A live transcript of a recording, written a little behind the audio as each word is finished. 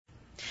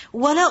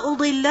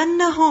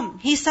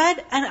وَلَأُضِلَّنَّهُمْ, He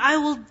said, and I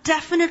will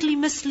definitely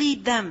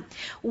mislead them.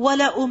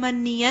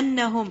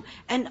 وَلَأُمَنِّيَنَّهُمْ,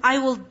 and I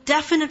will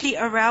definitely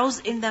arouse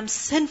in them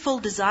sinful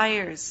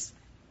desires.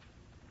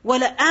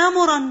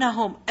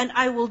 وَلَآمُرَنَّهُمْ, and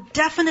I will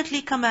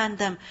definitely command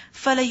them.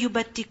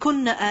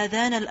 فَلَيُبَتِّكُنَّ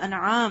آذَانَ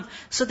الْأَنْعَامِ,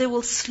 so they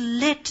will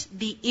slit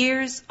the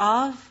ears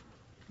of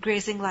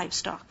grazing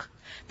livestock.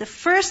 The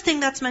first thing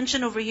that's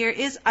mentioned over here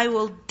is, I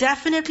will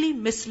definitely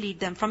mislead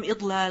them. From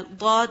idlal,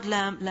 dad,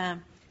 lam,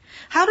 lam.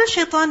 How does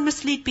shaitan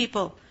mislead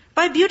people?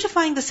 By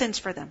beautifying the sins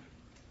for them.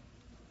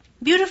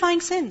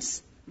 Beautifying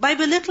sins. By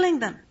belittling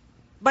them.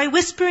 By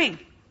whispering.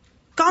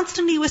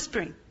 Constantly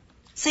whispering.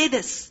 Say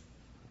this.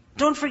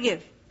 Don't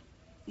forgive.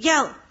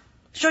 Yell.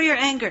 Show your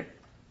anger.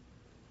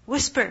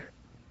 Whisper.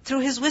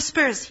 Through his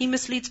whispers, he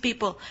misleads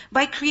people.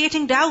 By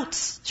creating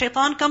doubts.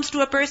 Shaitan comes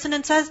to a person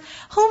and says,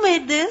 who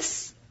made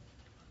this?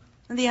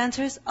 And the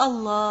answer is,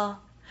 Allah.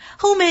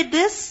 Who made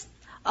this?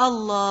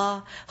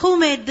 Allah. Who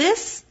made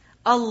this?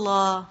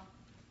 Allah.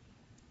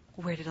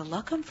 Where did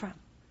Allah come from?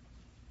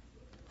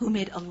 Who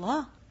made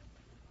Allah?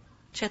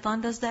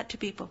 Shaitan does that to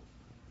people.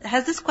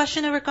 Has this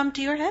question ever come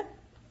to your head?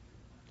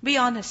 Be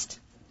honest.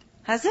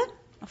 Has it?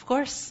 Of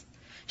course.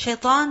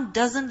 Shaitan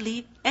doesn't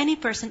leave any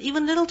person,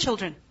 even little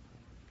children.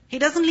 He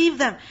doesn't leave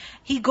them.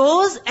 He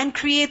goes and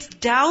creates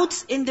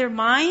doubts in their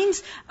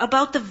minds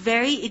about the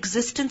very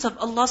existence of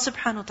Allah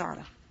subhanahu wa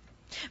ta'ala.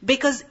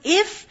 Because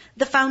if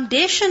the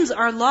foundations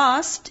are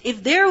lost,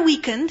 if they're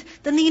weakened,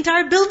 then the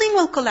entire building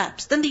will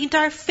collapse. Then the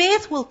entire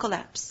faith will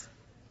collapse.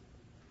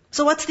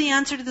 So what's the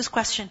answer to this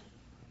question?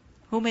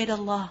 Who made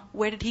Allah?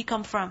 Where did He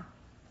come from?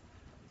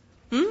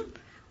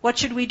 What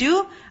should we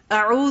do?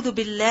 أَعُوذُ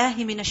بِاللَّهِ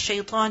مِنَ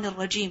الشَّيْطَانِ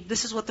الرَّجِيمِ.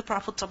 This is what the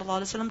Prophet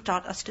ﷺ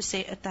taught us to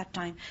say at that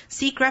time.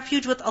 Seek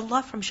refuge with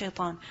Allah from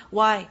shaitan.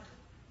 Why?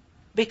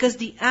 Because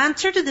the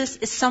answer to this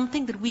is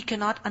something that we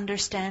cannot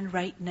understand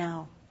right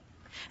now.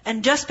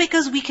 And just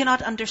because we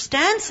cannot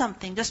understand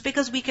something, just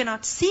because we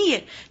cannot see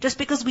it, just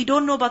because we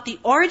don't know about the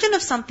origin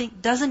of something,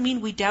 doesn't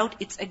mean we doubt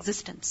its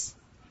existence.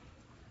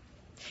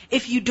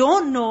 If you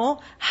don't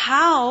know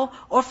how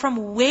or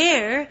from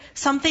where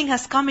something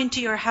has come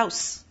into your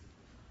house,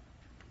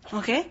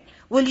 okay,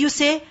 will you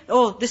say,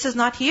 oh, this is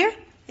not here?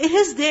 It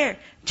is there.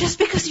 Just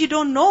because you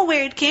don't know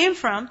where it came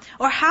from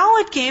or how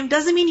it came,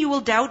 doesn't mean you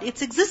will doubt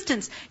its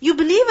existence. You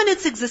believe in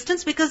its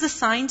existence because the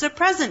signs are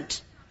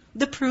present.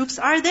 The proofs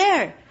are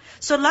there.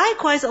 So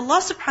likewise, Allah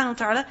subhanahu wa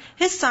ta'ala,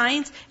 His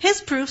signs,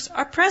 His proofs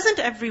are present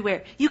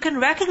everywhere. You can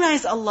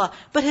recognize Allah,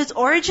 but His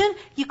origin,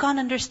 you can't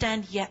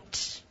understand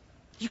yet.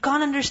 You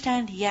can't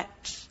understand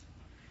yet.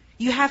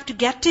 You have to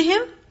get to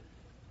Him,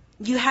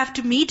 you have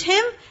to meet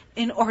Him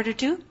in order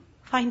to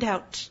find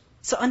out.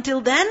 So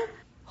until then,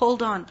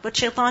 hold on. But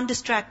shaitan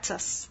distracts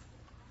us.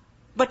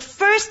 But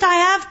first I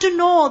have to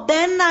know,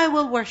 then I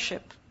will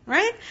worship.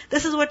 Right?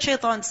 This is what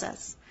shaitan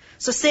says.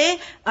 So say,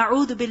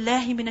 أَعُوذُ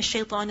بِاللَّهِ مِنَ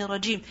الشَّيْطَانِ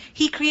الرَّجِيمِ.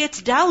 He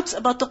creates doubts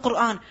about the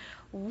Qur'an.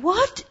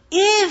 What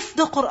if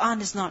the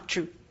Qur'an is not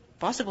true?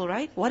 Possible,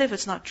 right? What if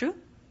it's not true?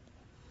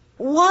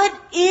 What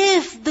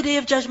if the Day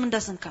of Judgment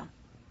doesn't come?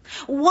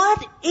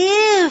 What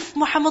if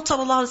Muhammad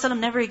ﷺ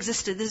never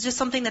existed? This is just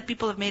something that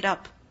people have made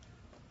up.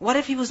 What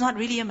if he was not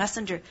really a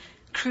messenger?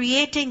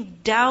 Creating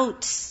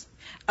doubts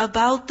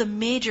about the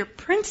major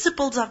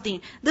principles of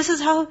deen. This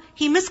is how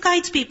he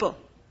misguides people.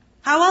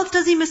 How else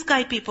does he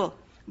misguide people?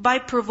 By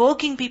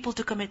provoking people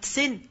to commit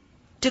sin,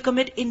 to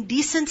commit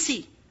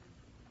indecency,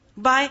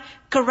 by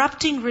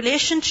corrupting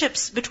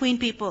relationships between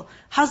people,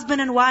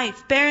 husband and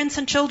wife, parents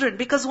and children.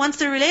 Because once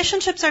the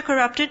relationships are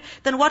corrupted,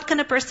 then what can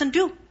a person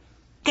do?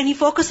 Can he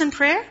focus in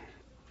prayer?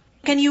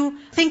 Can you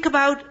think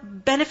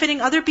about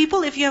benefiting other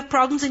people if you have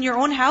problems in your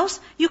own house?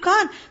 You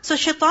can't. So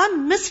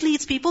shaitan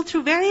misleads people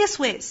through various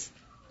ways.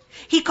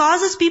 He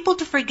causes people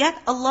to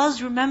forget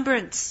Allah's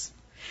remembrance.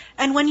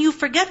 And when you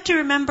forget to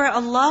remember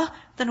Allah,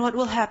 then what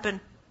will happen?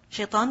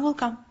 Shaitan will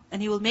come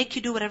and he will make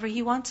you do whatever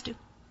he wants to.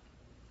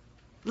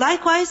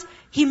 Likewise,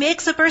 he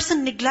makes a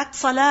person neglect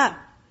salah.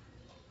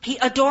 He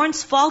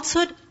adorns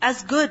falsehood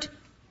as good.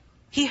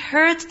 He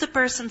hurts the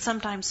person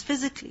sometimes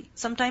physically,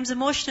 sometimes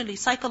emotionally,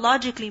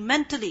 psychologically,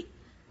 mentally.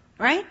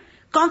 Right?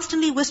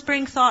 Constantly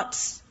whispering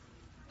thoughts.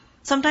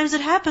 Sometimes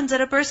it happens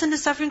that a person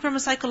is suffering from a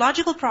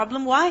psychological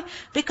problem. Why?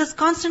 Because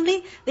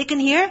constantly they can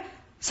hear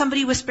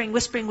somebody whispering,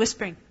 whispering,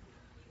 whispering.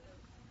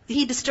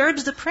 He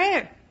disturbs the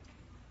prayer.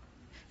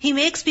 He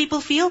makes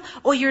people feel,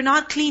 oh, you're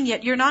not clean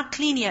yet, you're not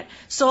clean yet.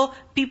 So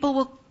people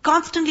will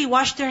constantly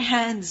wash their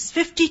hands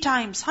 50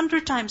 times,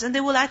 100 times, and they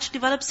will actually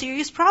develop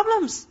serious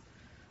problems.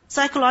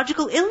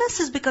 Psychological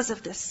illnesses because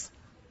of this.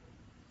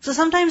 So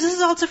sometimes this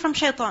is also from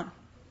shaitan.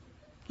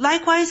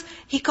 Likewise,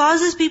 he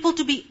causes people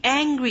to be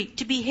angry,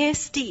 to be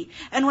hasty.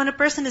 And when a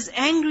person is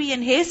angry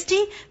and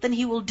hasty, then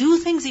he will do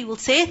things, he will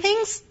say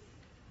things,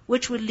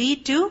 which will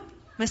lead to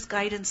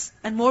misguidance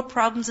and more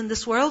problems in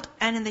this world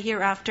and in the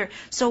hereafter.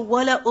 So,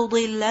 وَلَا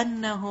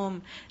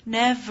أُضِلَّنَّهُمْ.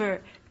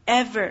 Never,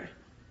 ever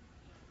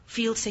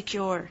feel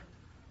secure.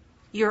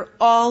 You're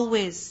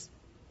always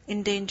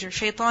in danger.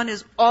 Shaitan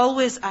is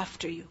always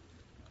after you.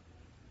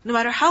 No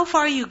matter how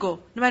far you go,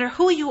 no matter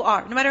who you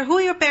are, no matter who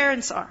your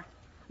parents are,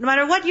 no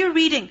matter what you're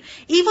reading,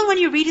 even when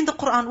you're reading the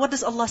Quran, what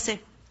does Allah say?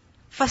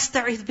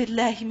 فَاسْتَعِذْ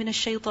بِاللَّهِ مِنَ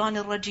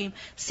الشَّيْطَانِ الرَّجِيمِ.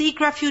 Seek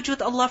refuge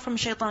with Allah from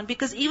shaitan.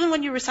 Because even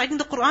when you're reciting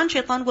the Quran,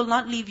 shaitan will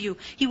not leave you.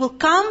 He will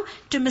come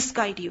to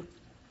misguide you.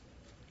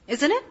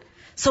 Isn't it?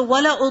 So,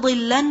 وَلَا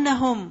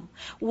أُضِلَّنَّهُمْ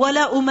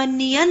وَلَا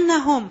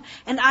أُمَنِّيَنَّهُمْ.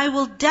 And I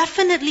will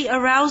definitely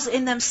arouse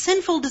in them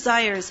sinful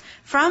desires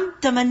from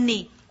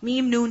tamanni.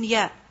 Mim, noon,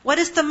 ya. What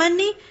is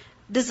tamanni?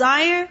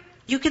 Desire,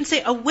 you can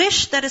say a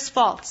wish that is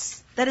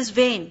false, that is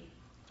vain,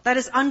 that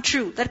is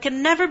untrue, that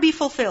can never be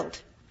fulfilled.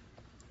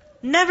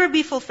 Never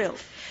be fulfilled.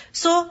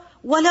 So,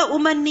 وَلَا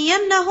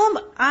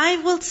أُمَنِّيَنَّهُمْ. I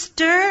will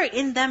stir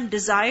in them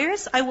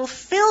desires. I will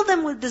fill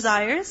them with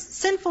desires,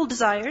 sinful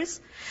desires.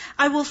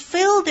 I will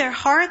fill their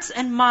hearts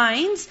and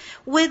minds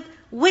with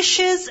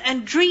wishes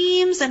and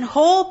dreams and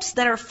hopes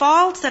that are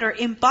false, that are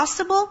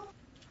impossible.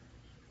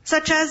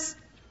 Such as,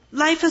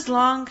 life is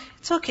long,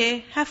 it's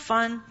okay, have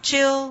fun,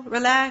 chill,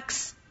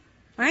 relax.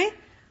 Right?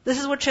 This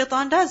is what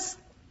shaitan does.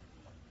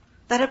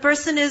 That a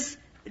person is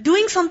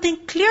doing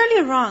something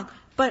clearly wrong,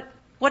 but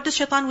what does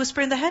shaitan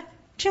whisper in the head?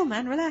 Chill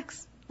man,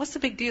 relax. What's the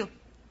big deal?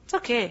 It's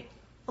okay.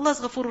 Allah's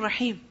Ghafurur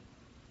Rahim.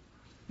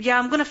 Yeah,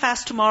 I'm going to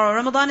fast tomorrow.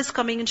 Ramadan is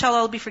coming. Inshallah,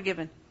 I'll be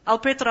forgiven. I'll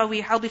pray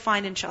Taraweeh. I'll be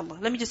fine, inshallah.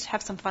 Let me just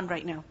have some fun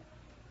right now.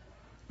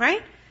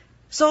 Right?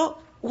 So,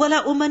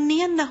 وَلَا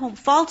أُمَنِّيَنَّهُمْ.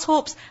 False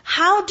hopes.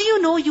 How do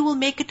you know you will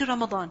make it to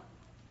Ramadan?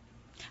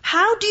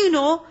 How do you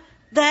know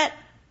that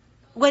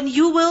when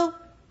you will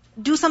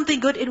do something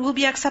good, it will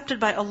be accepted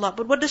by Allah?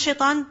 But what does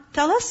shaitan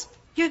tell us?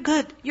 You're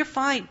good. You're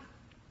fine.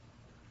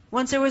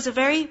 Once there was a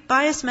very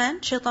pious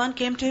man, shaitan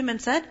came to him and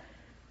said,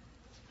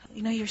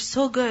 you're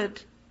so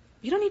good.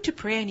 You don't need to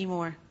pray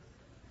anymore.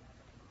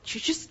 You're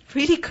just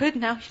really good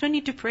now. You don't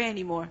need to pray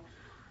anymore.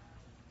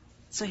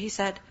 So he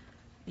said,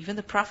 even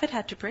the Prophet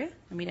had to pray.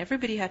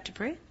 Everybody had to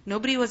pray.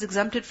 Nobody was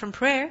exempted from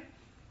prayer.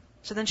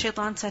 So then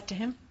shaitan said to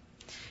him,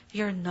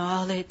 your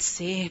knowledge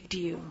saved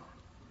you.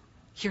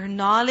 Your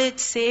knowledge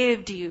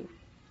saved you.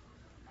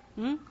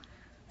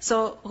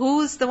 So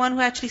who's the one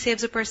who actually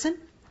saves a person?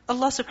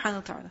 Allah subhanahu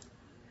wa ta'ala.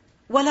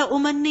 وَلَا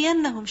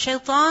أُمَنِّيَنَّهُمْ.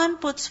 Shaitan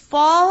puts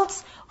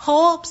false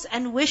hopes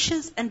and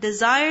wishes and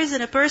desires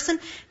in a person,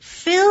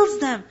 fills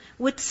them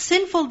with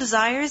sinful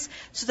desires,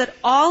 so that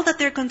all that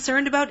they're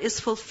concerned about is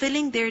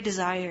fulfilling their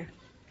desire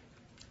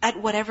at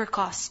whatever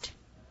cost.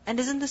 And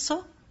isn't this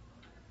so?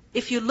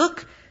 If you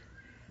look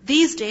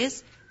these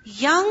days,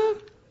 young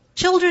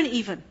children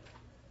even,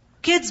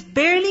 kids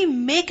barely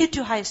make it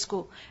to high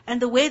school,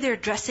 and the way they're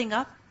dressing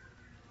up,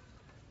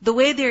 the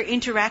way they're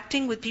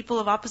interacting with people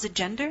of opposite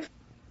gender,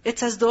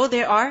 it's as though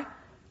they are,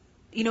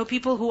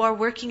 people who are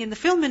working in the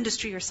film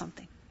industry or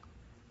something.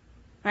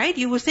 Right?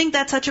 You would think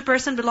that such a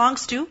person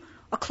belongs to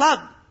a club.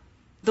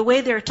 The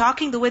way they're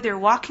talking, the way they're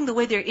walking, the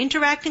way they're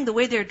interacting, the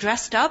way they're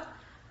dressed up.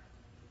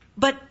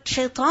 But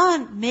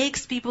shaitan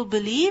makes people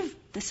believe,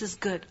 this is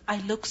good. I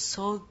look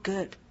so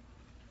good.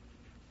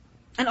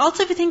 And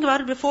also if you think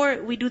about it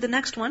before we do the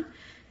next one,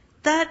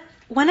 that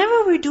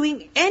whenever we're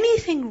doing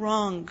anything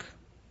wrong,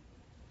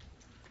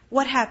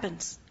 what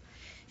happens?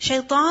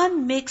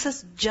 Shaitan makes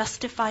us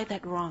justify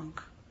that wrong.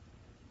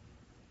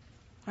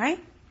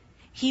 Right?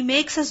 He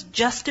makes us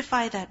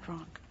justify that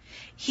wrong.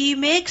 He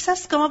makes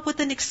us come up with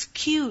an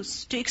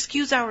excuse to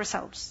excuse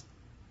ourselves.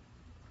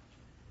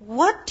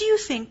 What do you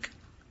think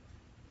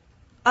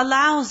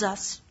allows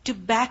us to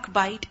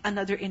backbite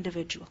another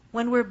individual?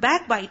 When we're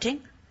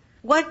backbiting,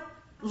 what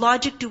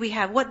logic do we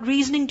have? What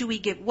reasoning do we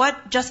give?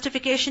 What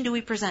justification do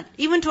we present?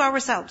 Even to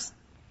ourselves.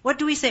 What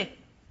do we say?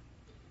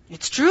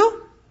 It's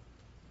true.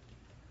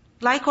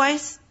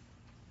 Likewise,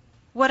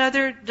 what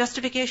other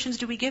justifications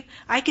do we give?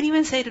 I can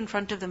even say it in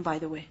front of them, by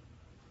the way.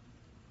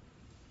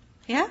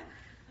 Yeah?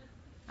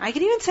 I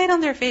can even say it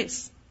on their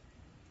face.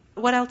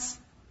 What else?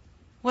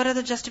 What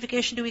other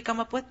justification do we come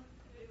up with?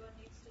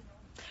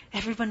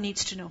 Everyone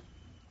needs to know.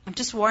 I'm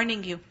just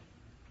warning you.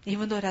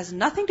 Even though it has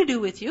nothing to do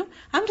with you,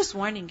 I'm just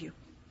warning you.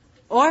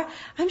 Or,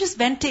 I'm just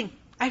venting.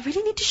 I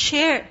really need to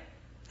share.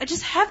 I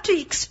just have to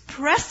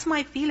express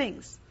my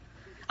feelings.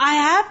 I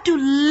have to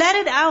let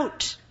it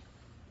out.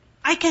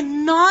 I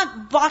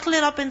cannot bottle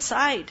it up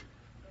inside.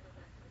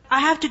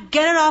 I have to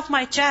get it off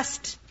my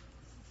chest.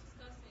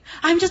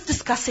 I'm just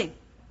discussing.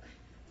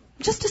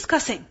 Just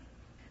discussing.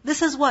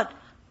 This is what?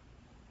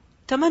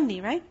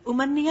 Tamanni, right?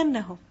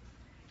 Umanniyannahu.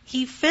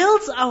 He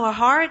fills our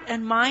heart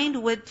and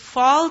mind with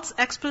false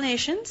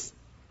explanations.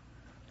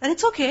 And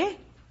it's okay.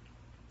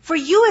 For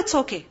you, it's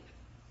okay.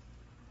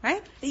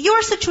 Right?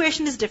 Your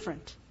situation is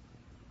different.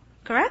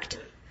 Correct?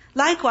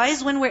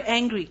 Likewise, when we're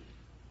angry,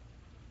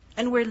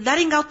 and we're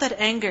letting out that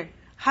anger,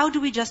 how do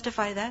we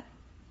justify that?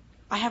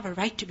 I have a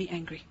right to be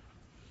angry.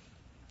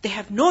 They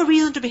have no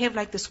reason to behave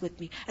like this with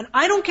me. And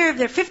I don't care if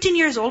they're 15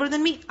 years older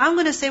than me, I'm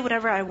going to say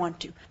whatever I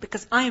want to.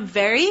 Because I am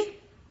very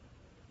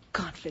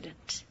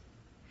confident.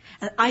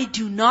 And I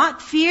do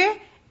not fear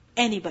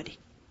anybody.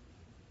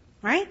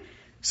 Right?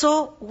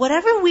 So,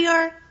 whatever we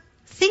are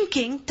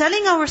thinking,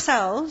 telling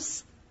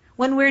ourselves,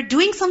 when we're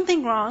doing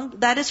something wrong,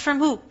 that is from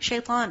who?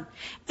 Shaitan.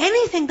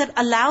 Anything that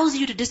allows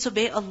you to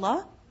disobey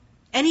Allah,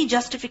 any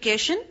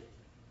justification,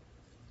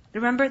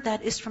 remember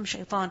that is from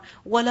Shaitan.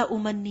 وَلَا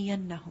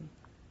أُمَنِّيَنَّهُمْ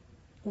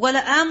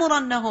وَلَا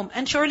آمُرَنَّهُمْ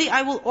And surely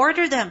I will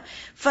order them.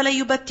 فَلَا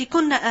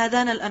يُبَتِّكُنَّ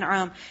آذَانَ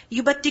الْأَنْعَامِ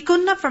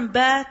يُبَتِّكُنَّ from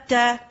ba,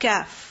 ta,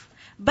 kaf.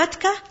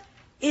 Batka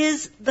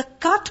is the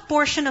cut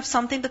portion of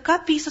something, the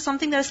cut piece of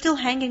something that is still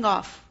hanging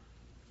off.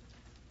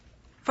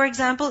 For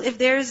example, if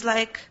there's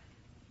like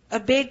a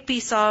big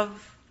piece of,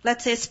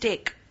 let's say,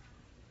 steak,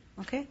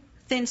 okay,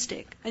 thin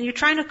steak, and you're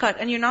trying to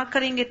cut, and you're not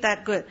cutting it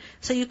that good.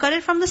 So you cut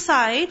it from the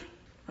side,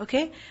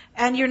 okay,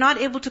 and you're not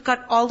able to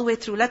cut all the way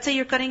through. Let's say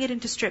you're cutting it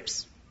into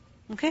strips,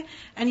 okay,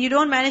 and you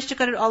don't manage to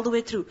cut it all the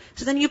way through.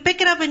 So then you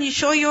pick it up and you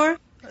show your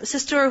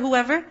sister or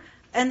whoever,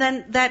 and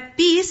then that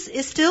piece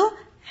is still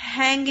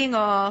hanging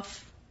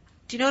off.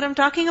 Do you know what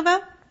I'm talking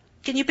about?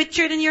 Can you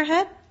picture it in your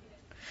head?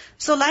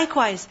 So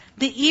likewise,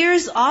 the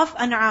ears of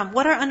an'am.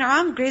 What are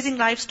an'am? Grazing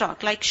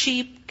livestock, like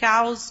sheep,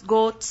 cows,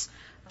 goats,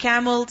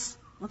 camels.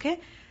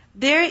 Okay?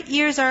 Their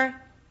ears are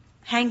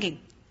hanging.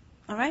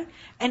 Alright?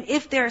 And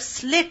if they're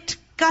slit,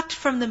 cut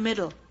from the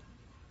middle,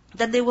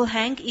 then they will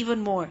hang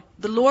even more.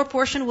 The lower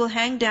portion will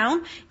hang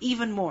down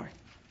even more.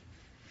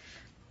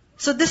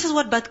 So this is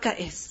what batka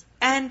is.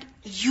 And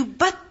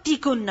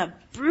yubattikunna,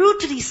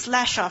 brutally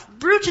slash off,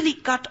 brutally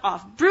cut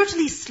off,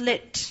 brutally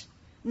slit.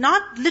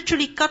 Not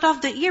literally cut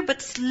off the ear, but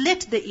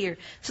slit the ear,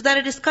 so that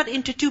it is cut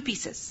into two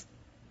pieces.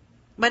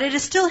 But it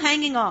is still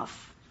hanging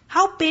off.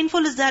 How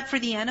painful is that for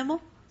the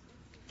animal?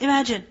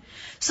 Imagine.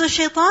 So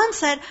Shaitan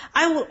said,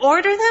 I will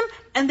order them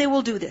and they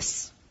will do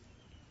this.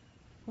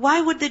 Why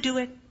would they do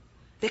it?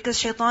 Because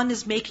Shaitan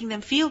is making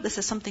them feel this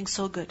is something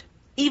so good.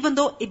 Even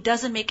though it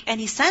doesn't make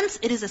any sense,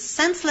 it is a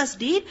senseless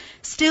deed,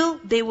 still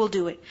they will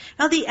do it.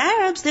 Now the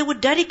Arabs, they would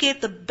dedicate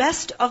the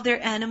best of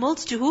their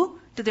animals to who?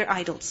 To their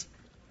idols.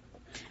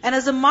 And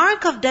as a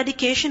mark of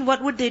dedication,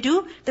 what would they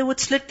do? They would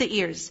slit the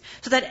ears.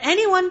 So that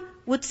anyone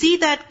would see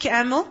that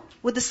camel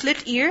with the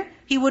slit ear,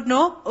 he would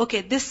know,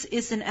 okay, this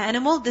is an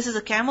animal, this is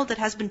a camel that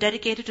has been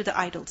dedicated to the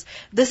idols.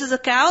 This is a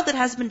cow that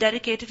has been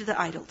dedicated to the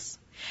idols.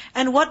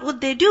 And what would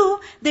they do?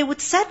 They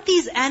would set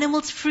these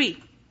animals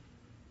free.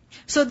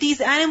 So these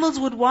animals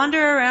would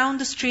wander around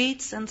the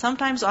streets, and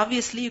sometimes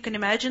obviously you can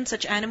imagine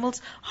such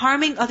animals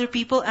harming other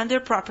people and their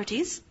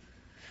properties.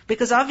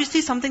 Because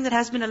obviously something that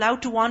has been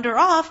allowed to wander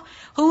off,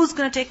 who's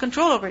going to take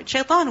control over it?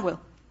 Shaitan will.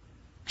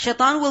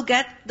 Shaitan will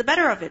get the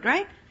better of it,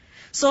 right?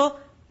 So,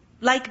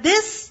 like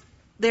this,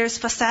 there's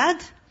fasad.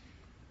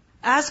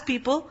 Ask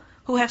people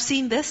who have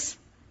seen this.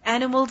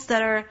 Animals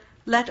that are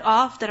let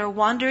off, that are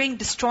wandering,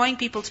 destroying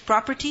people's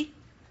property.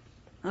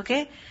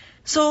 Okay?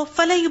 So,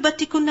 فَلَا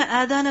يُبَتِّكُنَّ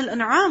آذَانَ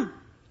الْأَنْعَامِ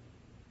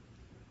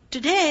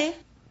Today,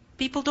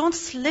 people don't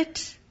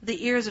slit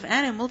the ears of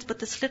animals, but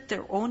they slit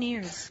their own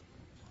ears.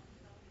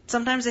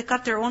 Sometimes they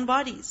cut their own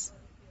bodies.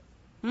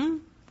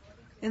 In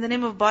the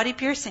name of body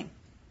piercing.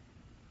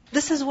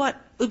 This is what?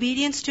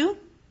 Obedience to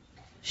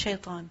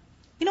Shaitan.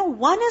 You know,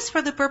 one is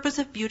for the purpose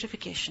of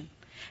beautification.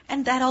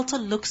 And that also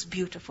looks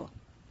beautiful.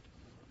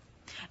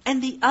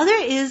 And the other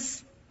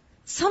is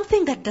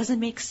something that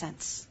doesn't make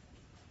sense.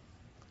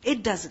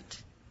 It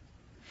doesn't.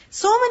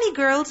 So many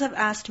girls have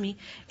asked me,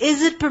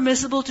 is it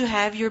permissible to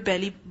have your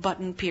belly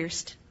button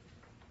pierced?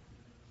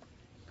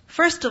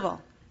 First of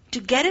all, to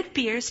get it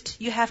pierced,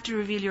 you have to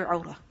reveal your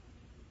awrah.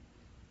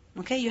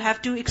 Okay, you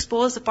have to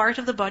expose the part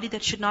of the body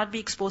that should not be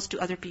exposed to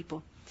other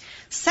people.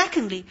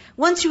 Secondly,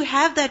 once you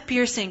have that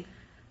piercing,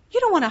 you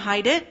don't want to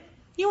hide it.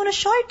 You want to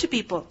show it to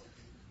people.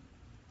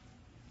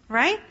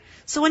 Right?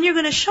 So when you're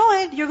going to show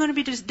it, you're going to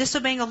be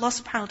disobeying Allah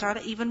subhanahu wa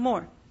ta'ala even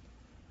more.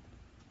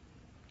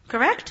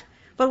 Correct?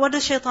 But what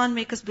does Shaitan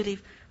make us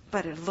believe?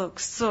 But it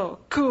looks so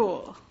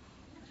cool.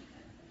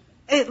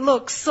 It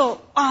looks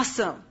so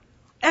awesome.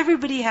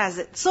 Everybody has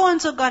it.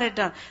 So-and-so got it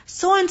done.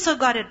 So-and-so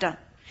got it done.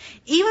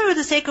 Even for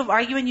the sake of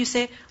argument, you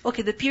say,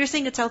 okay, the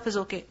piercing itself is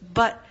okay.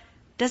 But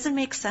does it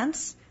make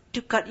sense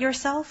to cut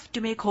yourself,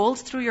 to make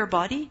holes through your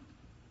body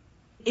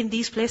in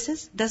these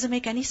places? Does it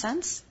make any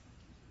sense?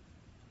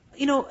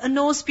 You know, a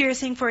nose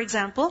piercing, for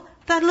example,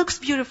 that looks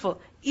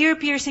beautiful. Ear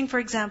piercing, for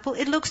example,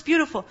 it looks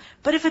beautiful.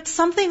 But if it's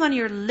something on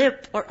your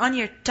lip or on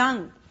your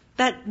tongue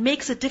that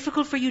makes it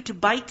difficult for you to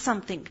bite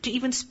something, to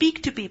even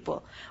speak to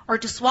people, or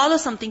to swallow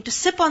something, to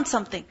sip on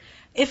something,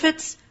 if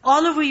it's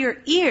all over your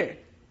ear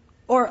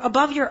or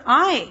above your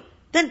eye,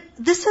 then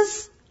this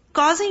is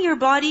causing your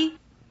body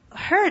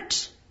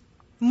hurt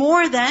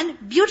more than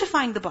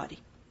beautifying the body.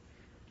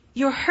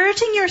 You're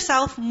hurting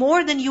yourself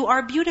more than you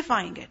are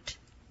beautifying it.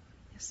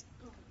 Yes.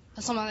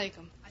 Assalamu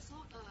alaikum. I saw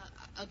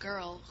a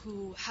girl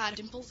who had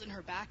dimples in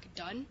her back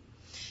done.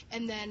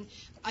 And then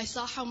I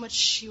saw how much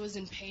she was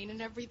in pain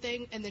and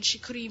everything, and then she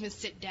couldn't even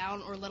sit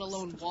down or let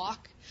alone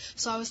walk.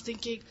 So I was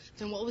thinking,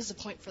 then what was the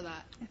point for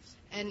that? Yes.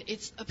 And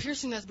it's a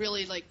piercing that's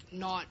really like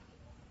not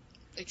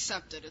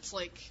accept it. It's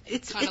like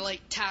It's kind of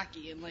like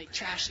tacky and like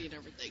trashy and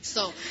everything.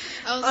 So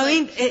I was I like,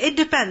 mean, it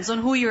depends on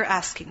who you're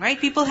asking, right?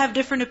 People have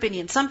different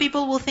opinions. Some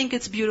people will think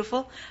it's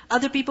beautiful.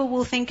 Other people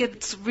will think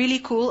it's really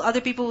cool.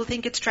 Other people will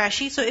think it's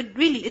trashy. So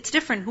it's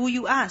different who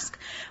you ask.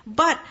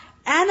 But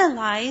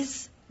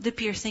analyze the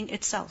piercing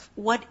itself.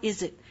 What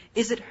is it?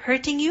 Is it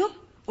hurting you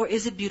or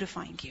is it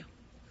beautifying you?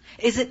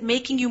 Is it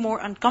making you more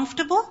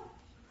uncomfortable?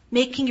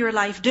 Making your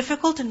life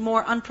difficult and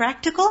more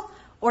unpractical?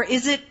 Or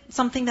is it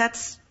something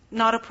that's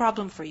not a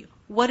problem for you?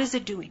 What is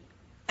it doing?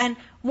 And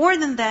more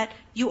than that,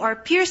 you are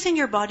piercing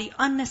your body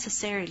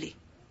unnecessarily.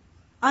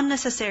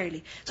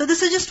 Unnecessarily. So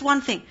this is just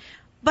one thing.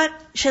 But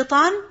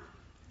shaitan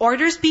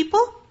orders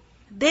people.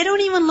 They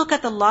don't even look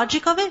at the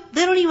logic of it.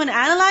 They don't even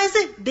analyze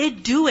it. They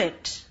do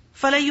it.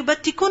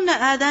 فَلَيُبَتِّكُنَّ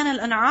آذَانَ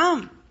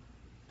الْأَنْعَامِ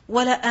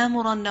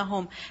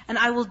وَلَآمُرَنَّهُمْ. And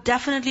I will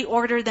definitely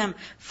order them.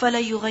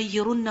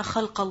 فَلَيُغَيِّرُنَّ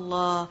خَلْقَ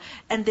اللَّهِ.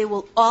 And they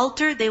will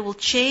alter, they will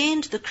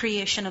change the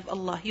creation of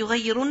Allah.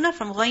 يُغَيِّرُنَّ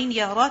from غَيْن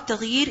يَرَى.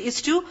 تَغْيِير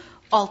is to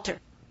alter.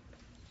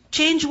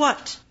 Change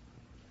what?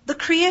 The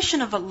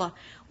creation of Allah.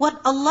 What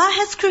Allah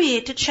has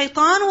created,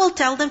 shaitan will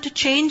tell them to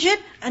change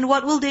it. And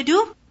what will they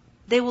do?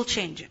 They will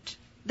change it.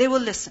 They will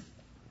listen.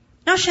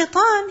 Now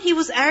shaitan, he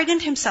was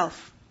arrogant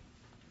himself.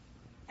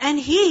 And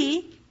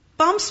he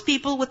pumps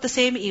people with the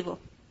same evil.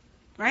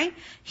 Right?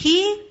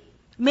 He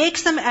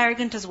makes them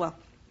arrogant as well.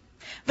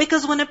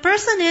 Because when a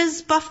person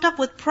is puffed up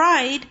with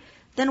pride,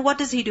 then what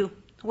does he do?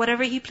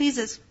 Whatever he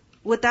pleases,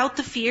 without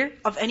the fear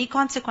of any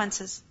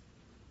consequences.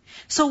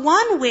 So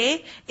one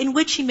way in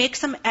which he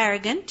makes them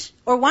arrogant,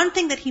 or one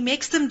thing that he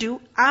makes them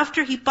do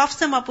after he puffs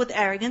them up with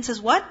arrogance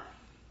is what?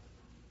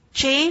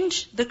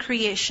 Change the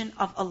creation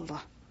of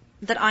Allah.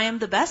 That I am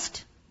the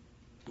best,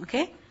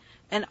 okay?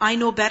 And I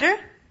know better,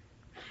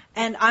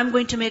 and I'm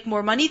going to make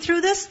more money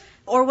through this,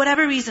 or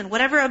whatever reason,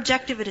 whatever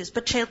objective it is.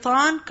 But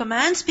shaitan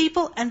commands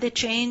people and they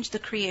change the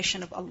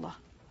creation of Allah.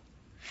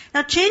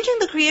 Now changing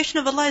the creation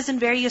of Allah is in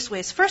various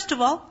ways. First of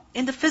all,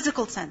 in the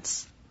physical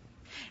sense.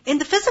 In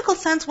the physical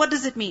sense, what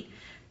does it mean?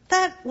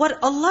 That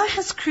what Allah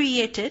has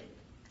created,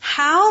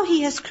 how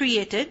He has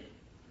created,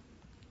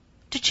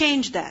 to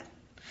change that.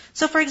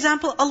 So for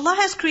example, Allah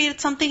has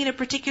created something in a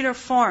particular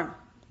form,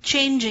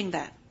 changing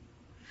that.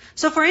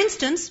 So for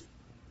instance,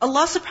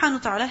 Allah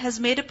subhanahu wa ta'ala has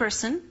made a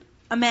person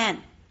a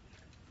man.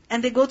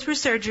 And they go through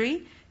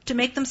surgery to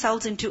make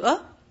themselves into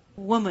a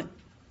woman.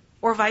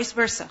 Or vice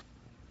versa.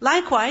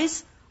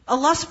 Likewise,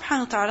 Allah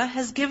subhanahu wa ta'ala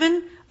has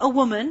given a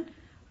woman,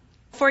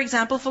 for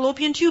example,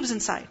 fallopian tubes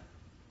inside.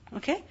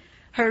 Okay?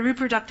 Her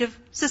reproductive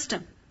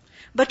system.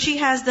 But she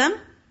has them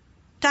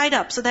tied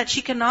up so that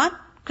she cannot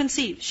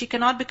conceive. She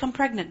cannot become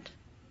pregnant.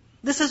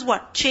 This is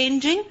what?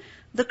 Changing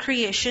the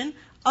creation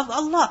of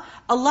Allah.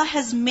 Allah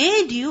has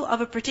made you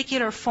of a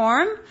particular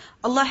form.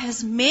 Allah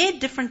has made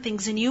different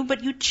things in you,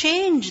 but you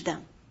change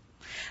them.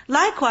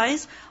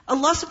 Likewise,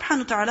 Allah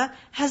subhanahu wa ta'ala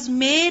has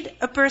made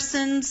a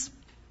person's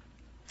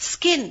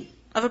skin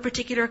of a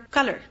particular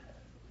color.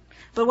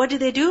 But what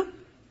do?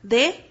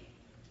 They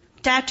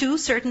tattoo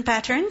certain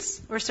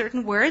patterns or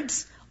certain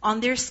words on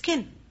their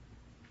skin.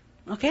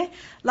 Okay?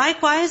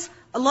 Likewise,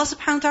 Allah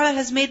subhanahu wa ta'ala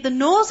has made the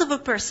nose of a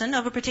person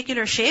of a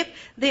particular shape.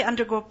 They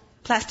undergo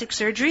plastic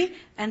surgery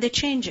and they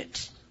change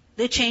it.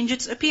 They change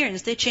its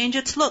appearance. They change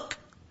its look.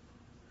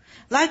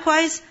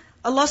 Likewise,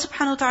 Allah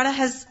subhanahu wa ta'ala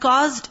has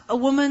caused a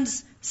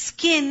woman's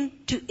skin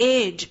to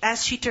age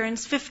as she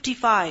turns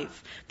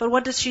 55. But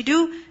what does she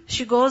do?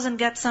 She goes and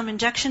gets some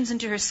injections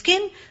into her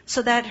skin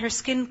so that her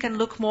skin can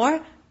look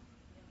more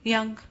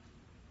young.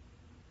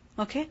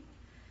 Okay?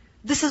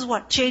 This is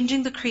what?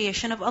 Changing the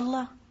creation of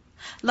Allah.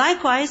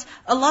 Likewise,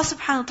 Allah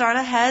subhanahu wa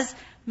ta'ala has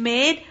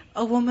made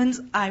a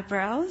woman's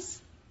eyebrows,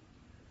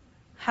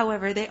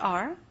 however they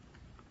are,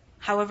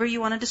 however you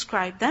want to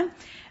describe them,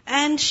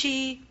 and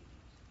she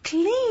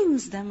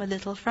cleans them a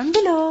little from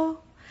below,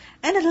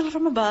 and a little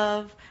from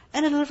above,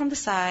 and a little from the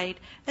side,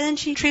 and then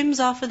she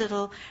trims off a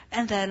little,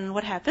 and then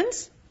what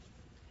happens?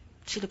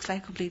 She looks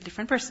like a completely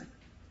different person.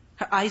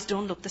 Her eyes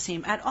don't look the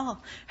same at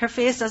all. Her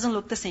face doesn't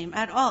look the same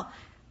at all.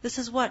 This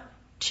is what?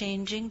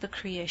 Changing the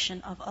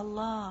creation of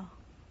Allah.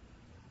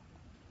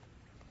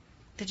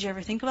 Did you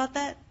ever think about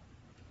that?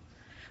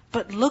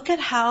 But look at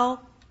how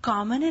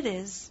common it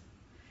is,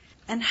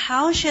 and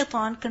how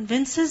shaitan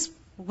convinces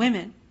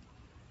women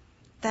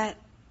that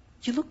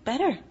you look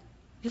better,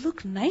 you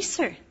look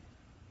nicer,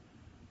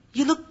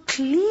 you look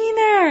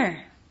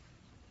cleaner,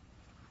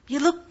 you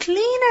look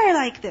cleaner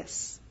like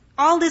this.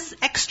 All this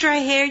extra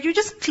hair, you're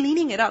just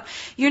cleaning it up.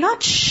 You're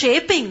not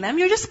shaping them,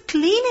 you're just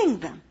cleaning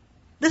them.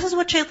 This is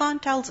what shaitan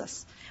tells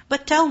us.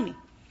 But tell me,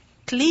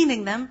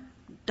 cleaning them,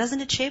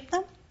 doesn't it shape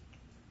them?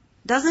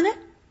 Doesn't it?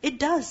 It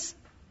does.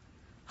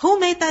 Who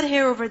made that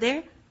hair over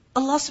there?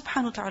 Allah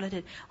subhanahu wa ta'ala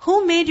did.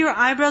 Who made your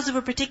eyebrows of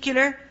a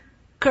particular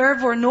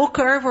curve or no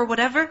curve or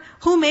whatever?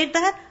 Who made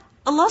that?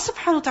 Allah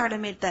subhanahu wa ta'ala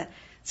made that.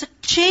 So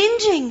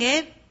changing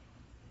it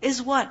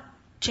is what?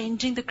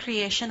 Changing the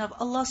creation of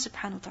Allah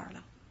subhanahu wa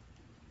ta'ala.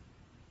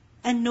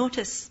 And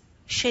notice,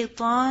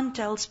 shaitan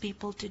tells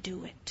people to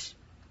do it.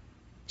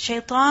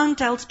 Shaitan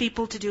tells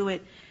people to do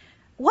it.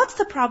 What's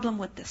the problem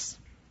with this?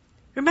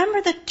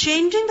 Remember that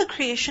changing the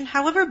creation,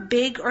 however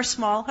big or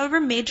small, however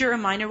major or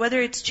minor,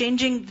 whether it's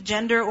changing the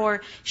gender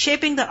or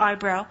shaping the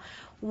eyebrow,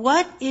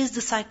 what is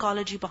the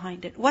psychology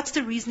behind it? What's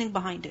the reasoning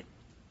behind it?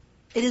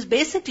 It is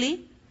basically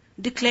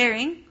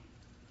declaring,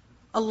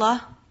 Allah,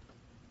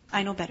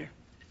 I know better.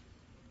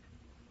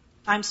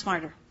 I'm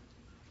smarter.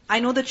 I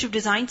know that you've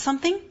designed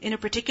something in a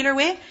particular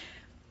way,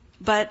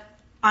 but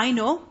I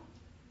know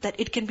that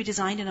it can be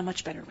designed in a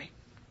much better way.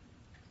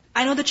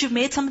 I know that you've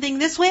made something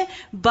this way,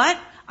 but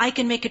I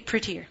can make it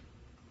prettier.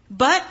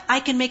 But I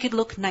can make it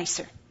look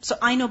nicer. So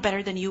I know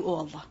better than you, O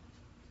Allah.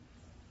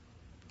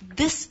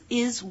 This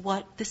is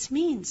what this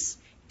means.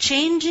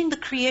 Changing the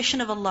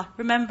creation of Allah.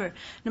 Remember,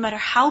 no matter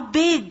how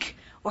big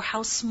or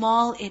how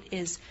small it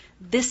is,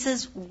 this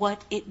is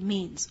what it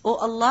means. O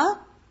Allah,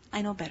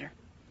 I know better.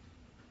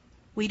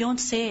 We don't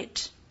say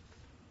it.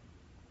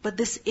 But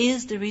this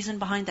is the reason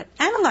behind that.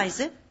 Analyze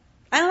it.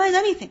 Analyze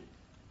anything.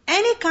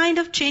 Any kind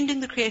of changing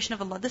the creation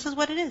of Allah. This is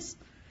what it is.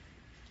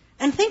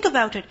 And think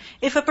about it.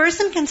 If a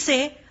person can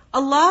say,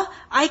 Allah,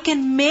 I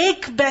can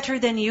make better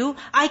than you.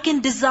 I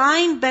can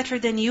design better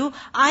than you.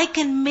 I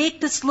can make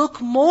this look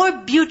more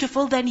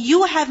beautiful than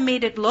you have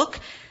made it look.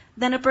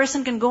 Then a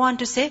person can go on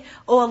to say,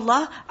 Oh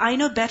Allah, I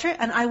know better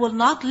and I will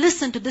not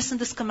listen to this and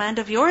this command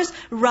of yours.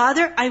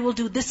 Rather, I will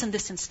do this and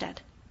this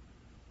instead.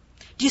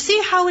 Do you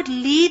see how it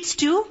leads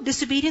to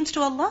disobedience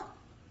to Allah?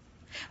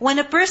 When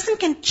a person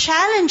can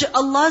challenge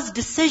Allah's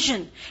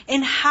decision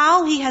in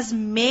how He has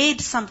made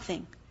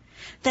something,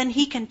 then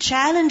he can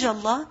challenge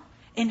Allah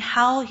in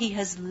how He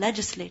has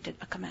legislated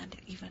a command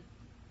even.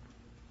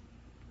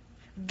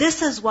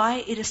 This is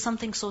why it is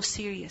something so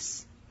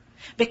serious.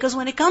 Because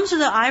when it comes to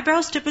the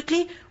eyebrows,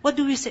 typically, what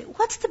do we say?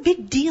 What's the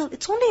big deal?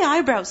 It's only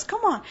eyebrows.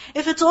 Come on.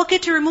 If it's okay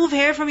to remove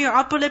hair from your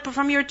upper lip or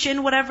from your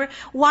chin, whatever,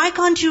 why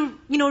can't you,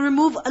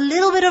 remove a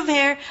little bit of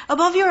hair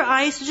above your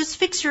eyes to just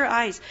fix your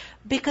eyes?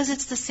 Because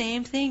it's the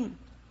same thing.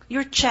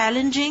 You're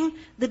challenging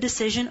the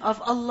decision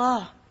of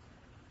Allah.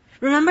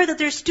 Remember that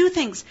there's two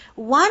things.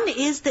 One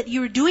is that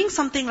you're doing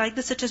something like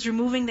this, such as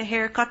removing the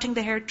hair, cutting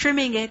the hair,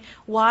 trimming it.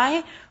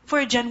 Why? For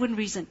a genuine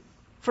reason.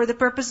 For the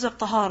purposes of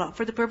tahara,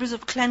 for the purpose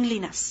of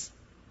cleanliness.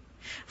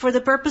 For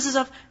the purposes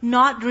of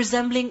not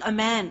resembling a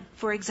man,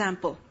 for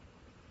example.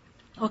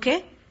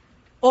 Okay?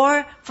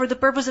 Or for the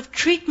purpose of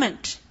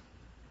treatment.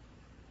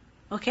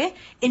 Okay?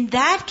 In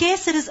that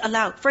case, it is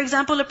allowed. For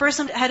example, a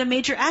person had a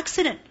major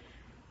accident.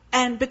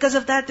 And because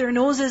of that, their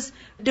nose is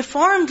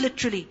deformed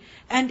literally.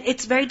 And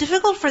it's very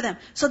difficult for them.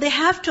 So they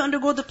have to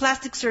undergo the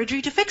plastic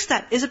surgery to fix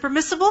that. Is it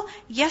permissible?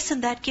 Yes,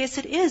 in that case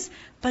it is.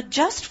 But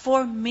just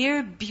for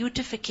mere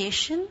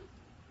beautification,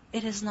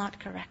 it is not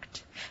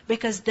correct.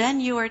 Because then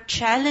you are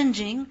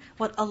challenging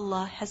what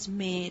Allah has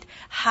made.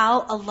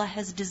 How Allah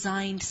has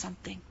designed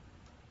something.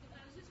 I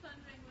was just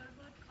wondering, what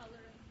about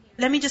coloring here?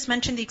 Let me just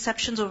mention the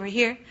exceptions over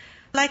here.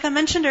 Like I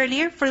mentioned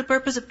earlier, for the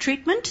purpose of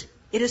treatment,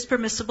 it is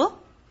permissible.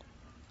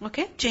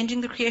 Okay?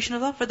 Changing the creation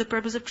of Allah for the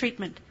purpose of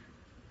treatment.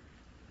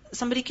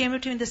 Somebody came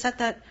up to me and they said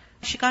that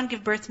she can't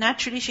give birth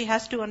naturally, she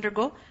has to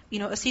undergo,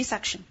 a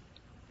C-section.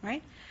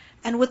 Right?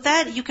 And with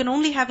that, you can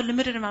only have a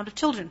limited amount of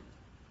children.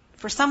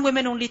 For some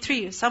women, only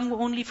 3, some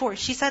only 4.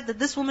 She said that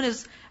this woman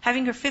is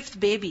having her 5th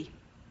baby.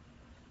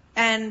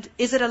 And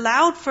is it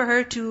allowed for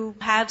her to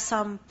have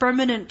some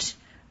permanent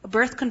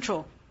birth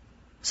control?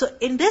 So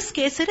in this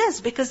case, it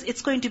is, because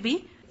it's going to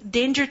be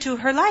danger to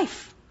her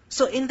life.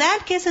 So in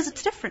that case,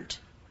 it's different.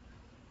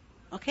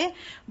 Okay?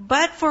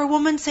 But for a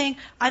woman saying,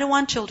 I don't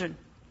want children,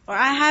 or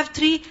I have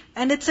 3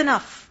 and it's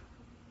enough.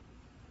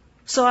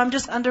 So I'm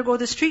just undergo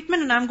this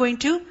treatment and I'm going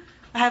to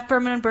have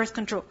permanent birth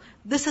control.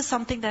 This is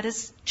something that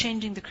is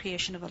changing the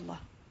creation of Allah.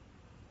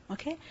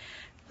 Okay?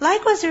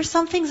 Likewise, there are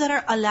some things that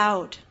are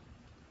allowed.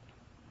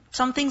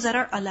 Some things that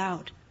are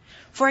allowed.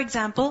 For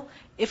example,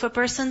 if a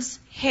person's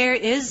hair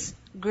is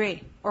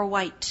gray or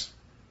white,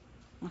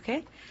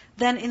 okay?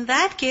 Then in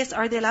that case,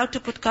 are they allowed to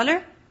put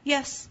color?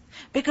 Yes.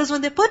 Because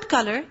when they put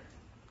color,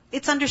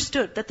 it's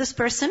understood that this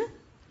person,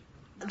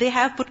 they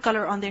have put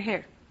color on their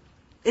hair.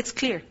 It's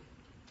clear.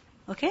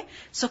 Okay?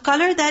 So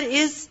color that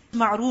is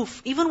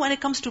ma'roof, even when it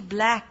comes to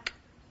black,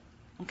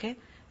 okay?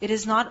 It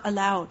is not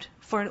allowed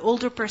for an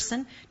older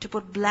person to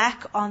put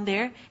black on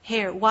their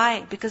hair.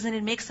 Why? Because then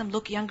it makes them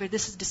look younger.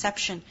 This is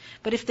deception.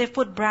 But if they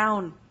put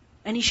brown,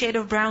 any shade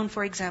of brown,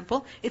 for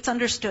example, it's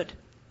understood.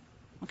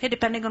 Okay?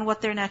 Depending on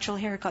what their natural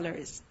hair color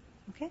is.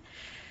 Okay?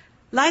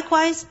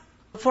 Likewise,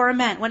 for a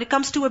man, when it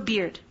comes to a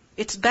beard,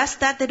 it's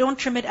best that they don't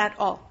trim it at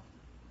all.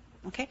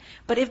 Okay?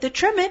 But if they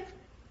trim it,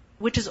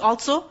 which is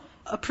also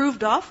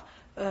approved of,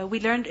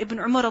 we learned Ibn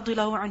Umar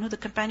radiyallahu anhu, the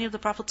companion of the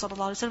Prophet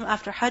ﷺ,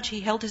 after Hajj,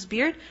 he held his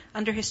beard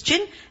under his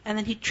chin, and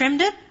then he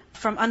trimmed it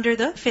from under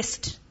the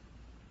fist.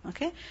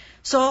 Okay?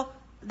 So,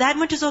 that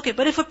much is okay.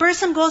 But if a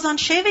person goes on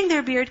shaving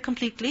their beard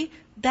completely,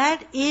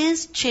 that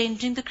is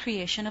changing the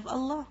creation of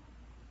Allah.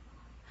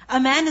 A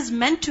man is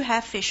meant to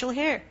have facial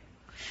hair.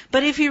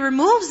 But if he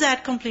removes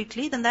that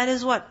completely, then that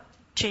is what?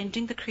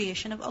 Changing the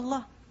creation of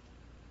Allah.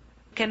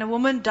 Can a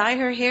woman dye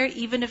her hair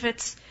even if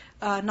it's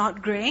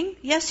not graying?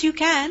 Yes, you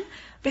can,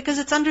 because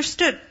it's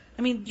understood.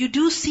 I mean, you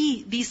do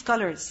see these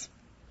colors,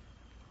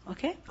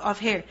 okay, of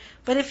hair.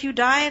 But if you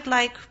dye it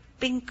like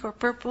pink or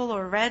purple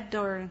or red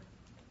or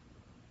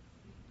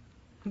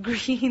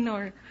green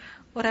or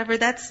whatever,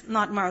 that's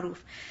not ma'ruf.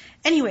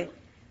 Anyway,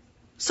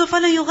 so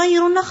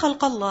فَلَيُغَيِّرُنَّ خَلْقَ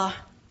اللَّهِ.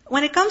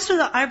 When it comes to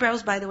the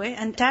eyebrows, by the way,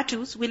 and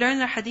tattoos, we learn in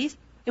the hadith,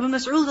 Ibn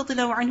Mas'ud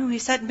radhiyallahu anhu, he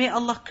said, may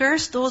Allah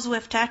curse those who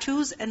have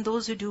tattoos and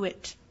those who do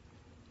it.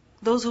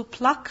 Those who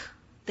pluck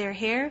their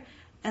hair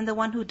and the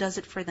one who does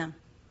it for them.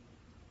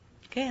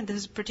 Okay, and this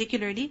is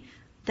particularly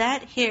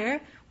that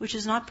hair which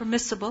is not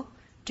permissible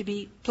to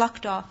be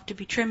plucked off, to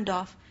be trimmed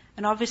off.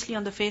 And obviously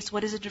on the face,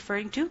 what is it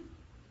referring to?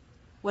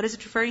 What is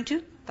it referring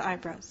to? The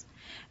eyebrows.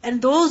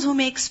 And those who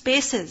make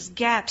spaces,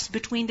 gaps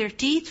between their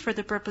teeth for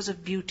the purpose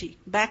of beauty.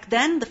 Back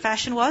then, the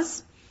fashion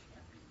was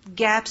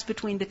gaps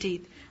between the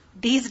teeth.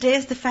 These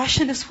days, the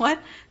fashion is what?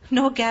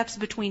 No gaps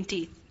between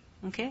teeth.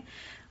 Okay?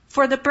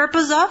 For the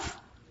purpose of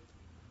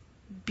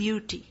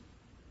beauty.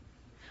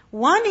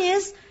 One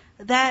is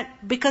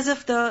that because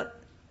of the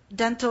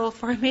dental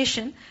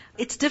formation,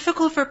 it's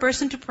difficult for a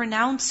person to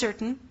pronounce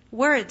certain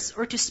words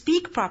or to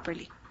speak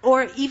properly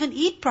or even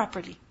eat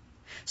properly.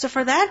 So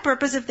for that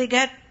purpose, if they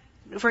get,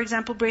 for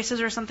example, braces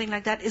or something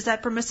like that, is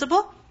that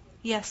permissible?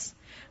 Yes.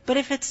 But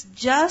if it's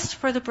just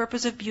for the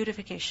purpose of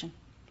beautification,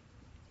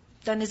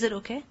 then is it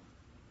okay?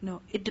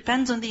 No. It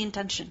depends on the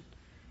intention.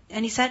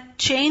 And he said,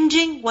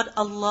 changing what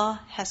Allah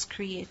has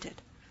created.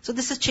 So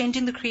this is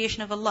changing the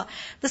creation of Allah.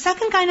 The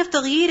second kind of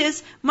tagheer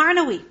is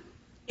ma'nawi,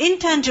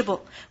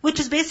 intangible, which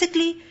is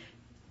basically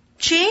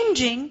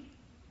changing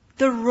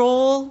the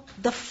role,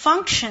 the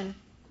function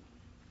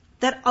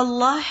that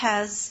Allah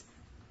has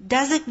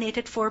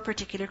designated for a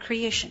particular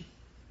creation.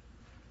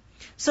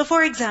 So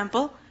for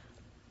example,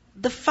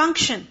 the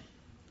function,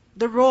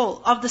 the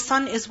role of the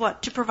sun is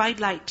what? To provide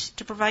light,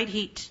 to provide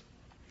heat.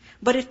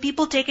 But if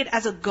people take it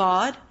as a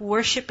god,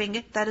 worshipping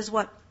it, that is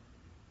what?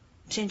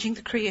 Changing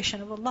the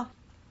creation of Allah.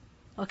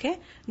 Okay?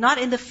 Not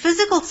in the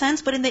physical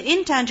sense, but in the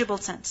intangible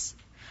sense.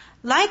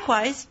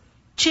 Likewise,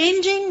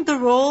 changing the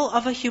role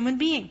of a human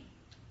being.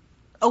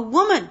 A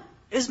woman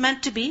is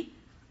meant to be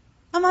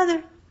a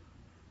mother.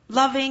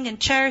 Loving and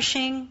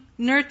cherishing,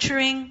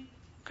 nurturing.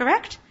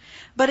 Correct?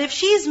 But if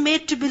she is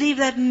made to believe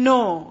that,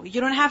 no,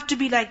 you don't have to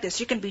be like this.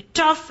 You can be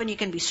tough and you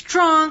can be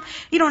strong.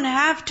 You don't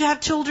have to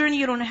have children.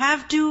 You don't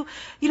have to,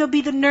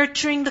 be the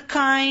nurturing, the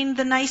kind,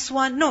 the nice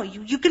one. No,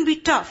 you can be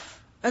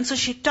tough. And so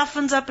she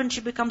toughens up and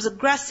she becomes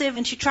aggressive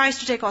and she tries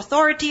to take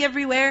authority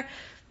everywhere.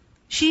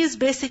 She is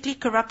basically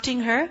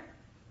corrupting her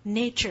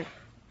nature.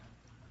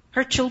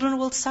 Her children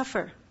will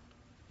suffer.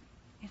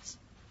 Yes.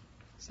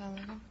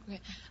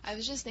 Okay. I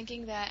was just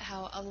thinking that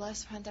how Allah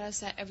subhanahu wa ta'ala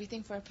set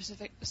everything for a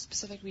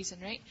specific reason,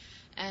 right?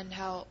 And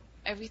how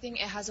everything,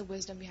 it has a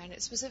wisdom behind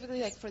it.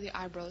 Specifically like for the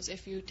eyebrows,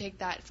 if you take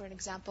that for an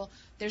example,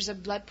 there's a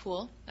blood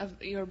pool.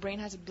 Your brain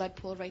has a blood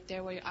pool right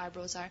there where your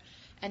eyebrows are.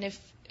 And if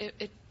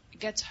it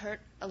gets hurt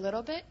a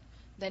little bit,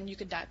 then you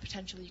could die.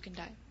 Potentially you can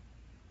die.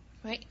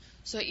 Right?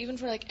 So even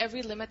for like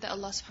every limit that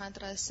Allah subhanahu wa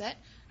ta'ala has set,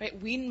 right,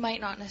 we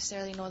might not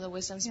necessarily know the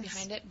wisdoms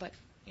behind it, but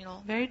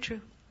Very true.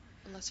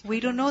 We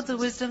don't know the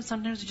wisdom,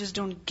 sometimes we just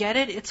don't get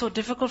it. It's so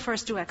difficult for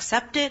us to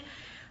accept it.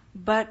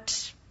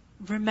 But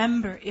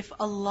remember, if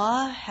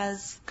Allah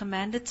has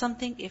commanded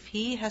something, if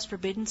He has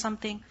forbidden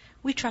something,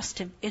 we trust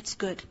Him. It's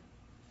good.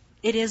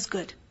 It is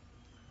good.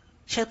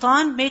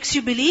 Shaitan makes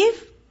you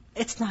believe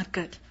it's not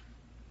good.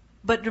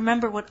 But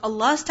remember what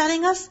Allah is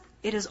telling us,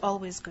 it is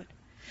always good.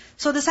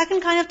 So the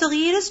second kind of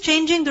tagheer is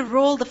changing the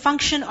role, the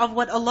function of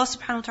what Allah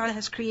subhanahu wa ta'ala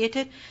has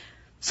created.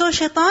 So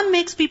shaitan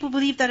makes people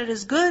believe that it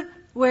is good,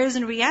 whereas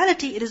in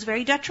reality it is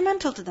very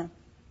detrimental to them.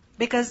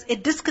 Because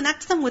it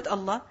disconnects them with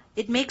Allah,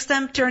 it makes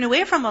them turn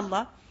away from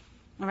Allah,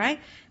 alright?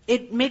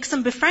 It makes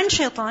them befriend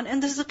shaitan,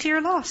 and this is a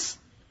clear loss.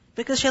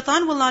 Because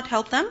shaitan will not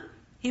help them,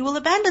 he will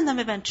abandon them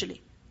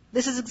eventually.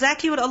 This is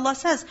exactly what Allah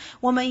says.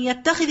 وَمَن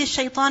يَتَّخِذِ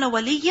الشَّيْطَانَ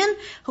وَلِيًّا.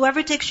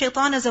 Whoever takes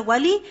shaitan as a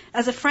wali,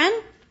 as a friend,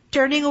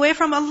 turning away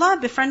from Allah,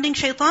 befriending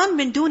shaitan,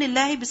 مِن دُونِ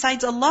اللَّهِ,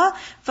 besides Allah,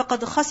 فَقَدْ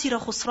خَسِرَ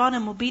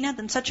خُسْرَانًا مُبِينًا.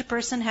 Then such a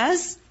person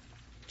has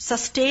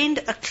sustained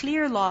a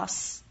clear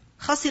loss.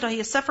 خَسِرَ, he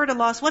has suffered a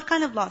loss. What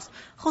kind of loss?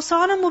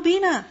 خُسْرَانًا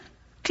مُبِينًا.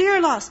 Clear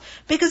loss.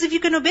 Because if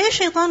you can obey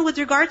shaitan with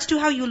regards to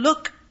how you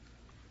look,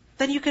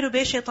 then you can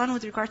obey shaitan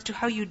with regards to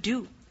how you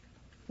do,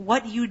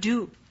 what you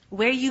do,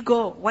 where you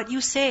go, what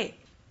you say.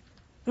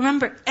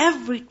 Remember,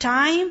 every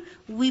time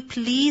we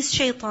please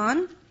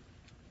shaitan,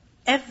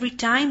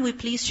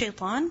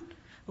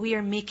 we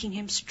are making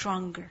him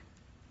stronger.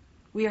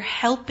 We are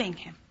helping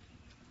him.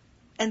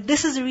 And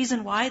this is the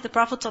reason why the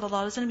Prophet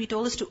ﷺ, he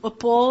told us to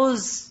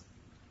oppose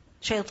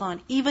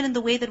shaitan, even in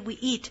the way that we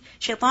eat.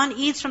 Shaitan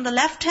eats from the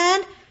left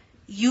hand,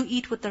 you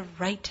eat with the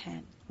right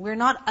hand. We're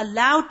not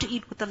allowed to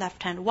eat with the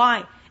left hand.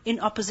 Why?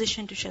 In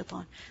opposition to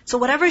shaitan. So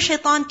whatever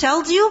shaitan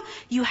tells you,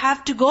 you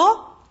have to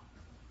go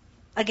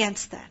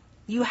against that.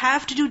 You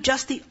have to do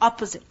just the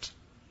opposite.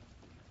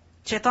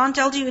 Shaitan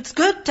tells you it's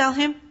good, tell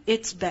him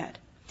it's bad.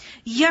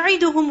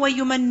 يَعِدُهُمْ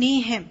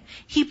وَيُمَنِّيهِمْ.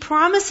 He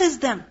promises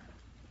them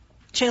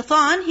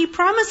Shaitan, he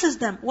promises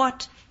them,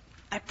 what?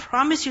 I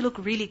promise you look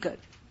really good.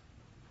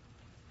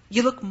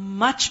 You look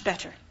much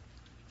better.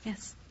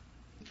 Yes.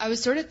 I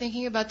was sort of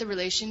thinking about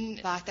the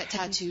fact that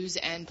tattoos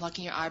and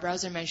plucking your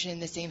eyebrows are mentioned in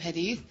the same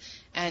hadith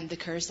and the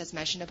curse that's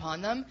mentioned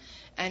upon them.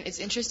 And it's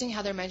interesting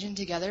how they're mentioned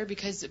together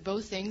because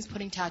both things,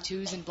 putting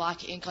tattoos and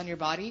black ink on your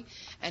body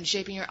and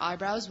shaping your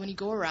eyebrows, when you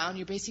go around,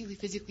 you're basically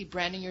physically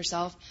branding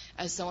yourself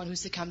as someone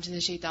who's succumbed to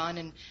the shaitan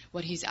and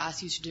what he's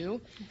asked you to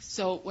do.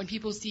 So when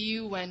people see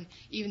you, when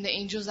even the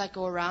angels that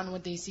go around,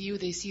 when they see you,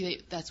 they see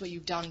that that's what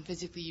you've done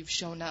physically. You've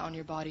shown that on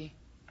your body.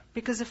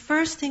 Because the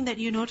first thing that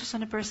you notice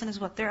on a person is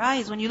what? Their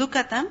eyes. When you look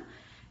at them,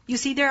 you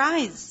see their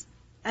eyes.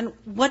 And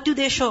what do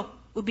they show?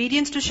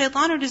 Obedience to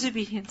shaitan or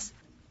disobedience?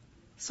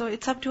 So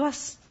it's up to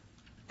us.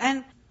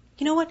 And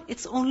you know what?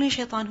 It's only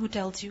shaitan who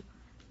tells you,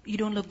 you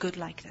don't look good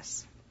like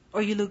this.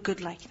 Or you look good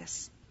like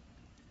this.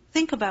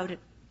 Think about it.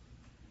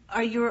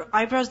 Are your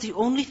eyebrows the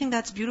only thing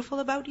that's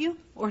beautiful about you?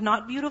 Or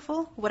not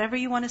beautiful? Whatever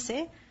you want to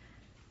say.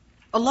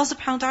 Allah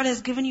subhanahu wa ta'ala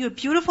has given you a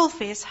beautiful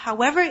face,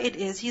 however it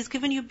is. He's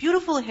given you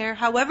beautiful hair,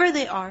 however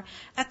they are.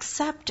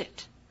 Accept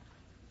it.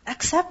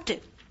 Accept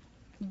it.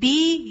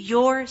 Be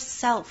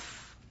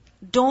yourself.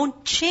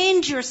 Don't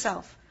change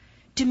yourself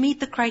to meet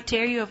the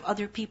criteria of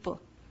other people.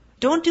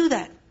 Don't do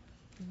that.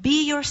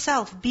 Be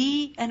yourself.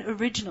 Be an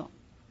original.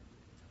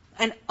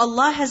 And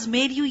Allah has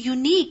made you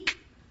unique.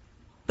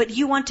 But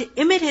you want to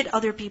imitate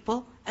other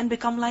people and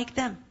become like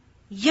them.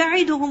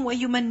 يَعِدُهُمْ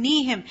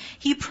وَيُمَنِّيهِمْ.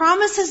 He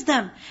promises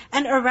them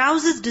and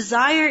arouses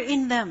desire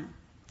in them,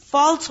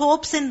 false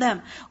hopes in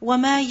them.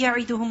 وَمَا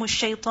يَعِدُهُمُ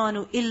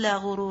الشَّيْطَانُ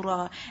إِلَّا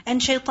غُرُورًا.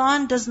 And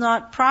shaitan does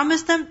not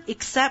promise them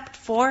except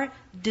for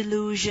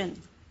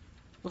delusion.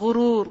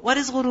 Ghurur. What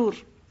is ghurur?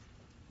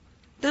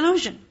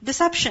 Delusion,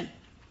 deception.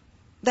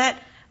 That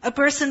a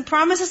person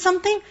promises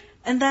something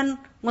and then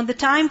when the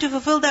time to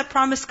fulfill that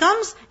promise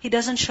comes, he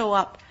doesn't show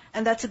up.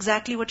 And that's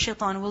exactly what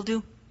shaitan will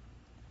do.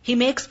 He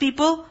makes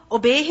people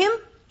obey him.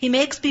 He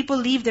makes people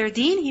leave their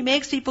deen. He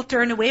makes people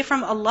turn away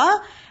from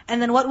Allah.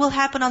 And then what will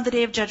happen on the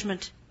Day of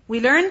Judgment? We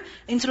learn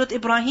in Surah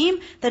Ibrahim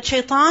that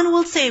shaitan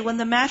will say when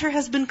the matter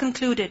has been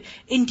concluded,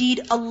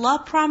 indeed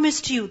Allah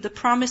promised you the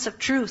promise of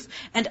truth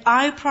and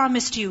I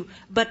promised you,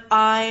 but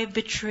I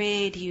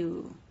betrayed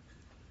you.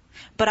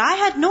 But I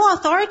had no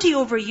authority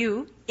over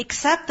you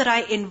except that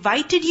I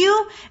invited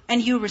you and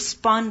you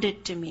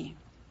responded to me.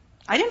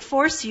 I didn't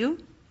force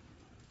you.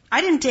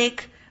 I didn't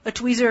take a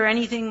tweezer or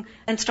anything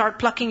and start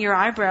plucking your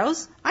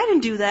eyebrows. I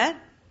didn't do that.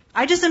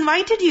 I just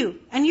invited you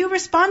and you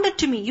responded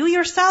to me. You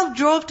yourself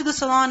drove to the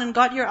salon and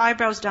got your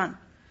eyebrows done.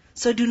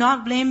 So do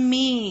not blame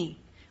me,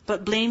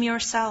 but blame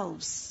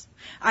yourselves.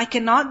 I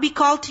cannot be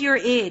called to your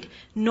aid,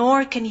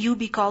 nor can you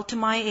be called to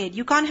my aid.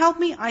 You can't help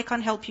me, I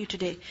can't help you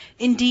today.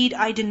 Indeed,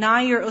 I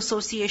deny your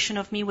association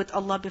of me with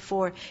Allah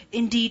before.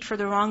 Indeed, for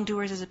the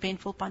wrongdoers is a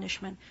painful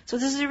punishment. So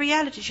this is a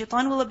reality.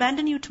 Shaitan will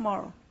abandon you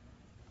tomorrow.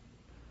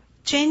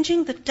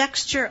 Changing the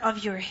texture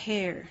of your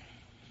hair.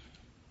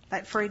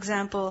 Like for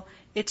example,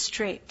 it's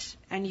straight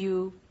and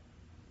you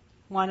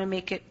want to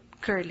make it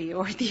curly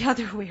or the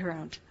other way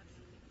around.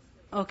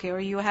 Okay, or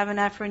you have an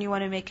afro and you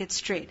want to make it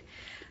straight.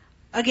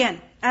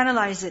 Again,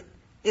 analyze it.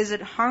 Is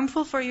it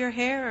harmful for your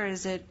hair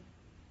or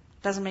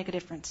doesn't make a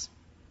difference?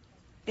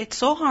 It's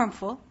so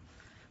harmful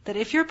that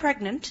if you're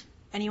pregnant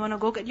and you want to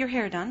go get your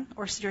hair done,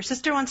 or your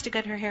sister wants to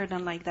get her hair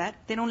done like that,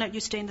 they don't let you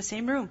stay in the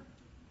same room.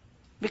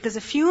 Because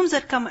the fumes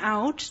that come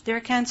out, they're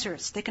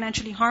cancerous. They can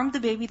actually harm the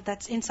baby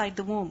that's inside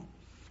the womb.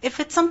 If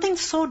it's something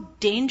so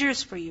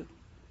dangerous for you,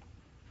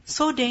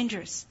 so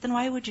dangerous, then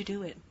why would you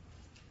do it?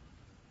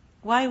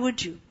 Why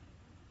would you?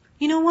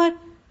 You know what?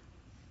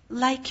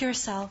 Like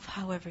yourself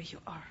however you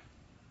are.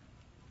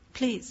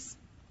 Please.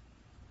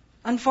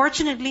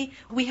 Unfortunately,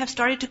 we have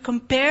started to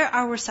compare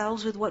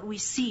ourselves with what we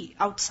see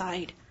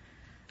outside.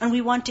 And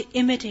we want to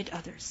imitate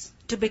others,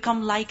 to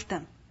become like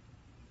them.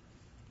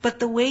 But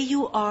the way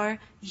you are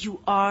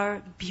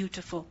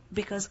beautiful.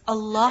 Because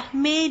Allah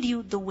made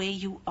you the way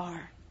you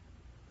are.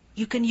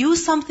 You can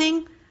use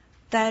something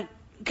that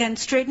can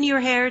straighten your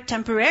hair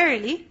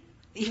temporarily,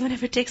 even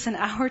if it takes an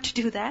hour to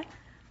do that.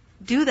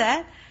 Do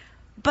that.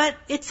 But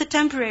it's a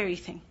temporary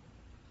thing.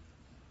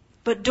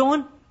 But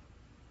don't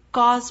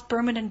cause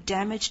permanent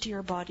damage to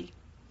your body.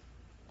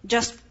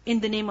 Just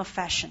in the name of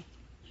fashion.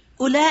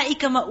 أُولَٰئِكَ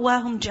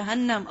مَأْوَاهُمْ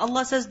جَهَنَّمْ.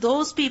 Allah says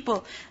those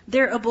people,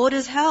 their abode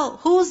is hell.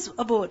 Whose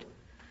abode?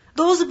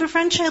 Those who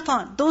befriend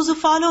shaitan. Those who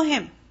follow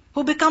him.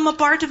 Who become a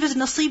part of his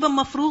nasiba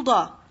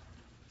mafruda.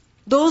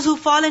 Those who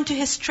fall into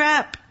his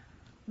trap.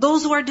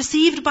 Those who are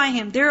deceived by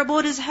him. Their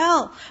abode is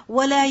hell.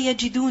 وَلَا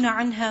يَجِدُونَ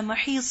عَنْهَا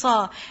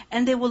مَحِيصًا.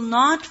 And they will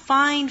not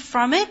find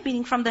from it,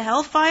 meaning from the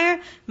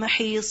hellfire,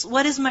 mahis.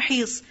 What is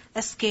mahis?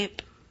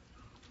 Escape.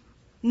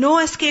 No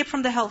escape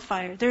from the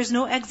hellfire. There is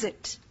no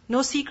exit.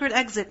 No secret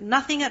exit.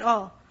 Nothing at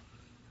all.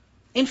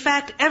 In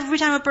fact, every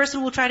time a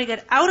person will try to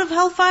get out of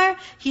hellfire,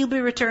 he'll be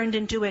returned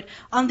into it.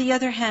 On the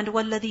other hand,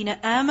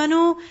 وَالَّذِينَ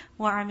آمَنُوا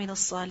وَعَمِلُوا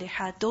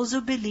الصَّالِحَاتِ. Those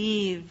who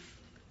believe.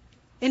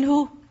 In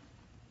who?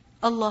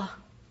 Allah.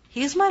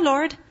 He is my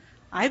Lord.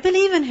 I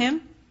believe in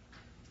Him.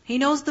 He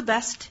knows the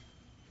best.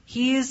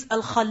 He is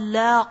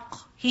Al-Khallaq.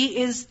 He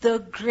is the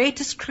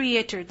greatest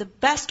creator, the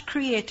best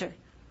creator.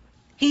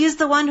 He is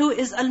the one who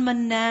is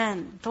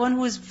Al-Mannan, the one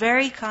who is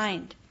very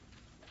kind.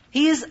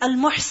 He is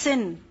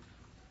Al-Muhsin,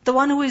 the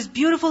one who is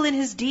beautiful in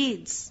his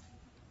deeds,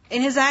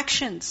 in his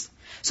actions.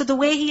 So the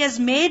way He has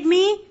made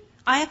me,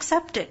 I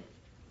accept it.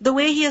 The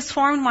way He has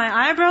formed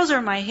my eyebrows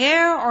or my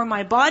hair or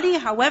my body,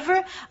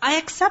 however, I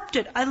accept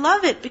it. I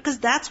love it because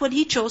that's what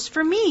He chose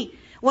for me.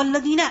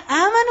 وَالَّذِينَ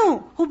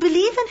آمَنُوا, who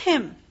believe in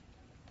Him.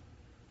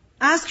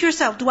 Ask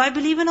yourself, do I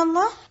believe in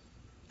Allah?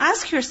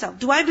 Ask yourself,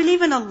 do I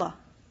believe in Allah?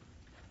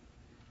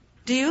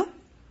 Do you?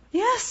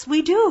 Yes,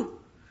 we do.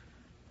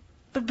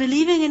 But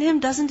believing in Him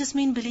doesn't just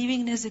mean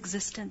believing in His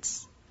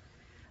existence.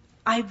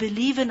 I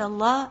believe in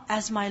Allah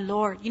as my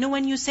Lord. You know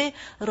when you say,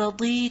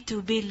 رَضِيتُ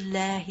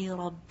بِاللَّهِ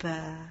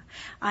رَبًّا,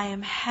 I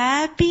am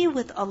happy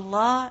with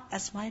Allah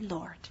as my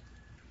Lord.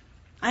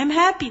 I am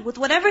happy with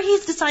whatever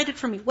He's decided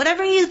for me,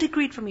 whatever He has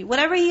decreed for me,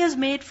 whatever He has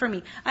made for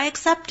me. I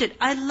accept it.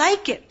 I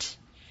like it.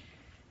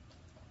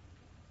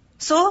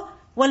 So,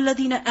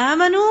 وَالَّذِينَ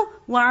آمَنُوا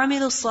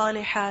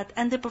وَعَمِلُوا الصَّالِحَاتِ,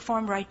 and they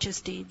perform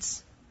righteous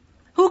deeds.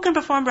 Who can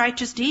perform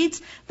righteous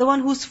deeds? The one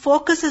whose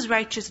focus is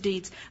righteous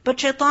deeds. But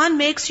shaitan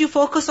makes you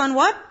focus on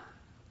what?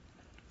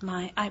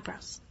 My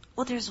eyebrows.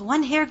 Oh, there's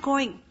one hair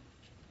going.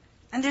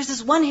 And there's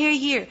this one hair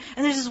here.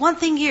 And there's this one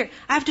thing here.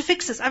 I have to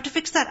fix this. I have to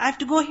fix that. I have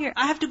to go here.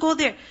 I have to go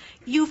there.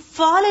 You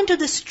fall into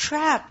this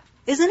trap,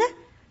 isn't it?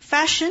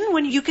 Fashion,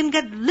 when you can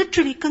get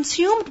literally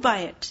consumed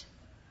by it.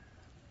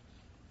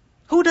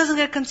 Who doesn't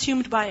get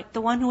consumed by it?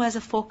 The one who has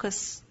a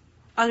focus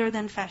other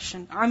than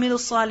fashion. عَمِلُوا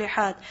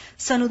الصَّالِحَاتِ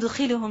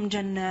سَنُدْخِلُهُمْ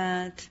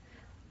جَنَّاتٍ.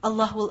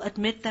 Allah will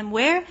admit them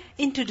where?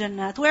 Into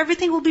Jannat, where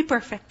everything will be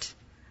perfect.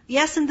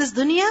 Yes, in this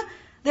dunya,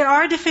 there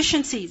are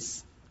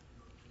deficiencies.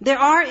 There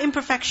are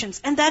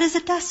imperfections. And that is a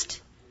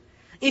test.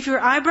 If your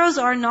eyebrows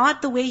are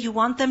not the way you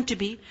want them to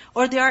be,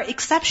 or they are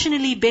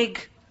exceptionally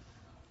big,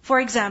 for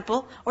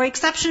example, or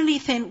exceptionally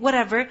thin,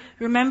 whatever,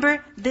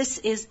 remember, this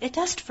is a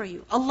test for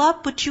you. Allah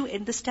put you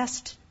in this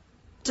test.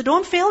 So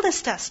don't fail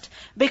this test.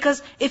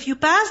 Because if you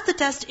pass the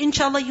test,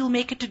 inshallah, you'll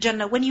make it to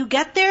Jannah. When you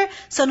get there,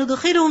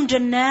 سَنُدْخِلُهُمْ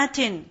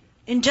جَنَّاتٍ.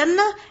 In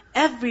Jannah,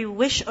 every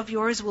wish of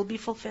yours will be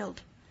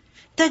fulfilled.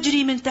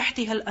 تَجْرِي مِن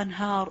تَحْتِهَا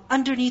الْأَنْهَارُ,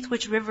 underneath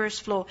which rivers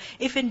flow.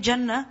 If in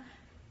Jannah,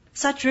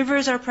 such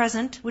rivers are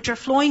present, which are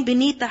flowing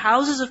beneath the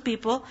houses of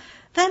people,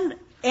 then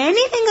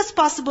anything is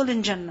possible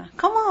in Jannah.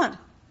 Come on.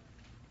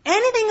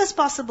 Anything is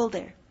possible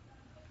there.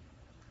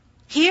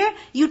 Here,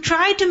 you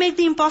try to make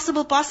the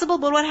impossible possible,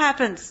 but what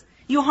happens?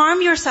 You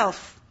harm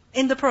yourself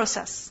in the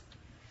process.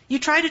 You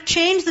try to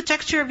change the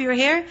texture of your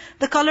hair,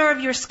 the color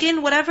of your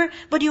skin, whatever,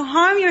 but you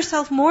harm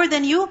yourself more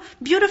than you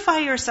beautify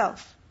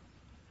yourself.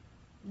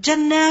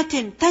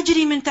 جَنَّاتٍ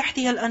تَجْرِي مِن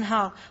تَحْتِهَا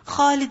الْأَنْهَارُ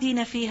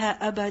خَالِدِينَ فِيهَا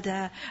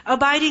أَبَدًا,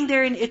 abiding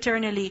therein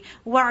eternally.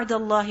 وَعْدَ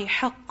اللَّهِ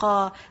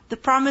حَقًّا, the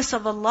promise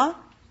of Allah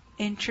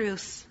in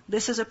truth.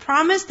 This is a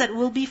promise that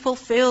will be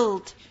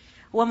fulfilled.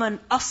 وَمَنْ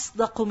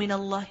أَصْدَقُ مِنَ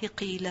اللَّهِ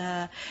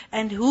قِيلًا,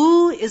 and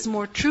who is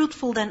more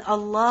truthful than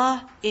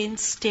Allah in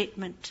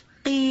statement?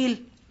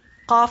 قِيل,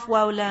 قاف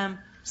واو lam,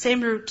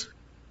 same root.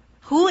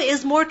 Who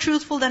is more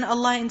truthful than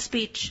Allah in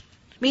speech?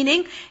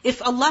 Meaning,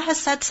 if Allah has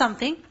said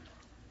something,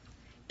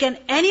 can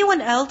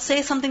anyone else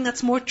say something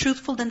that's more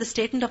truthful than the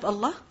statement of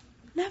Allah?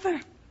 Never.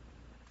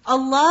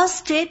 Allah's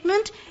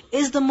statement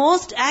is the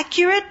most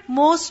accurate,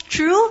 most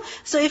true.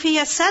 So if He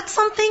has said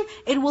something,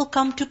 it will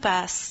come to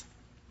pass.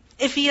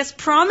 If He has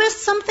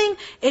promised something,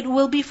 it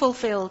will be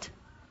fulfilled.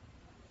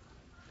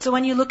 So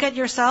when you look at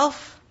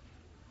yourself,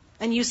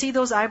 and you see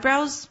those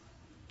eyebrows,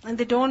 and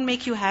they don't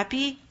make you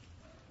happy,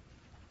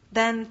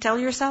 then tell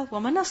yourself,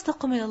 وَمَنْ أَصْدَقُ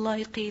مِنَ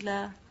اللَّهِ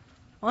قِيلًا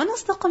وَمَنْ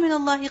أَصْدَقُ مِنَ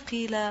اللَّهِ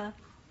قِيلًا.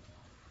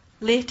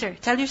 Later.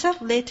 Tell yourself,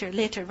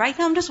 later. Right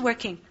now I'm just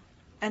working.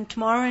 And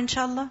tomorrow,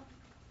 inshallah,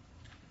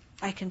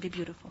 I can be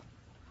beautiful.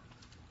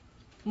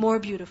 More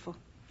beautiful.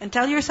 And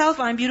tell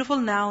yourself, I'm beautiful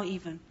now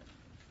even.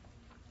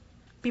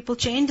 People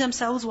change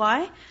themselves.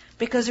 Why?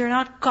 Because they're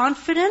not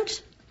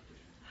confident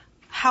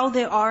how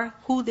they are,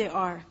 who they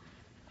are.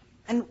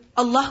 And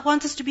Allah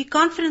wants us to be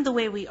confident the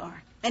way we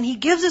are. And He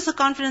gives us a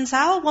confidence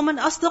how?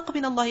 وَمَنْ أَصْدَقُ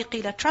مِنَ اللَّهِ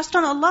قِيلًا. Trust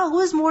on Allah.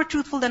 Who is more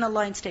truthful than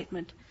Allah in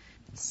statement?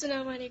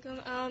 Assalamu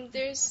alaikum.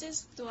 There's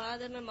this dua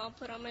that my mom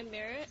put on my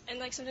mirror, and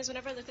like sometimes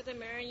whenever I look at the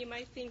mirror, you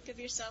might think of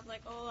yourself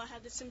like, oh, I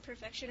have this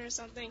imperfection or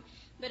something.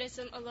 But it's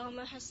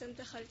Allahumma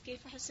hasanta khalqi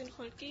fahassin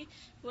khulqi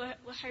wa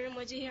harim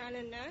wajhi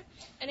ala nar.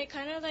 And it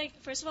kind of like,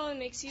 first of all, it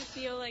makes you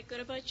feel like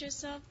good about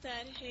yourself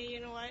that, hey, you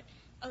know what,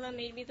 Allah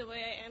made me the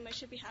way I am, I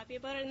should be happy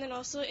about it. And then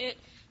also it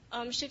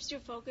shifts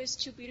your focus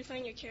to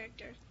beautifying your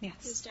character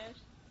instead.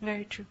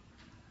 Very true.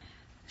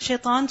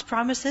 Shaitan's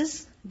promise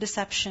is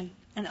deception,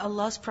 and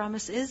Allah's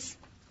promise is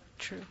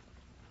true.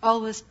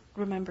 Always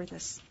remember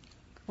this.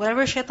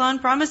 Whatever shaitan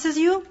promises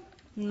you,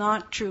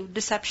 not true.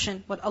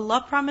 Deception. What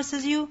Allah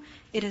promises you,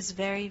 it is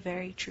very,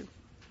 very true.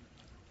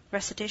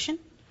 Recitation.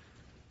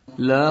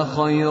 لا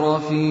خير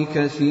في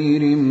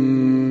كثير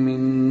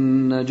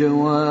من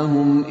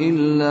نجواهم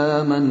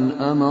إلا من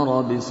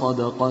أمر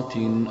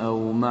بصدقة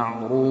أو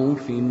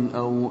معروف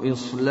أو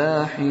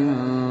إصلاح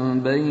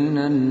بين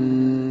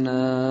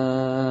الناس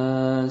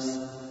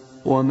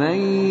ومن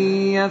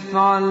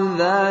يفعل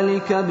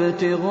ذلك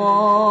ابتغاء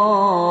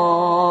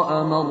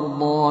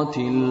مرضات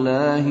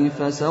الله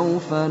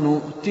فسوف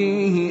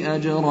نؤتيه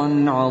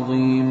أجرا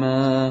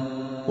عظيما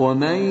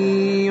ومن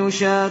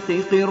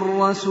يشاقق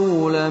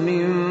الرسول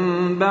من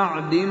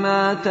بعد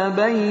ما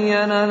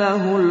تبين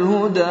له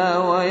الهدى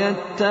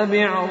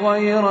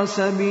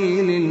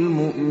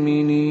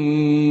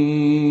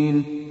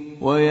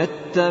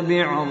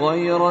ويتبع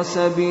غير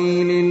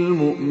سبيل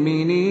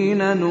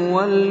المؤمنين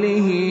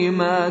نوله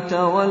ما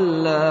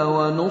تولى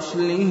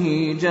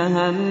ونصله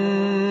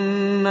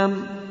جهنم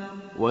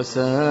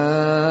وساءت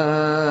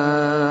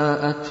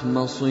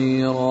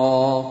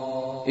مصيرا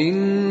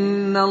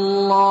إن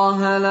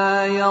الله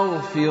لا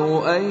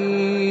يغفر أن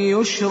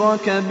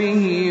يشرك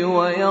به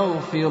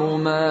ويغفر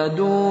ما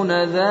دون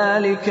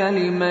ذلك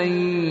لمن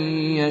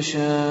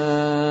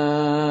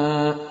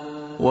يشاء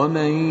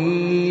ومن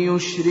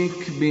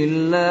يشرك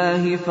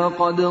بالله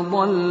فقد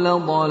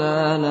ضل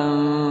ضلالا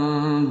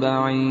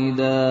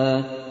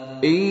بعيدا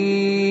إن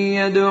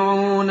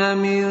يدعون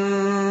من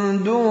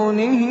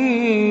دونه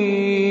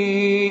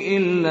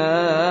إلا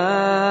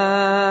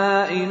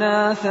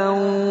إناثا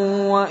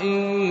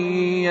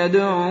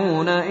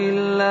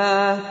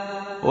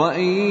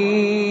وإن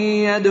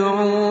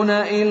يدعون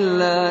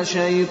إلا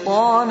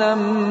شيطانا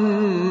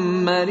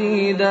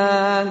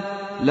مريدا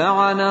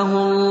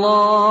لعنه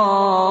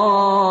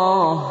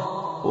الله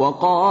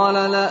وقال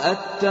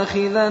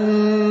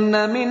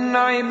لأتخذن من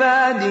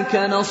عبادك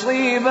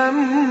نصيبا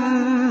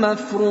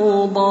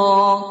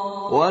مفروضا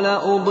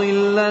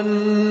ولأضلنهم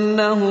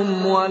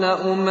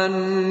ولأمنينهم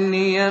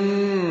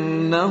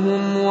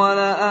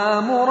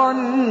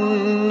ولآمرنهم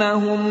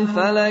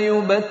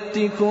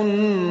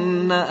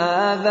فليبتكن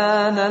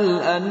آذان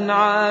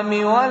الأنعام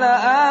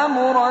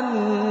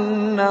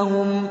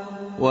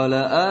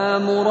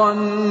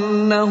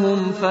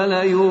ولآمرنهم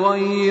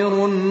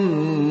فليغيرن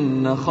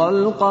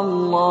خلق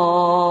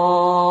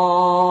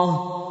الله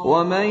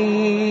ومن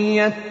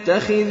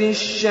يتخذ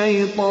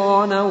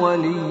الشيطان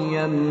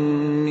وليا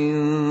من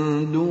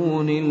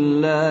دون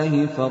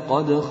الله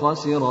فقد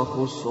خسر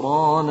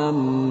خسرانا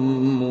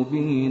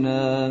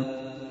مبينا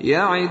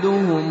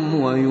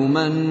يعدهم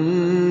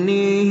ويمنيهم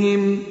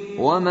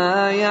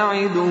وما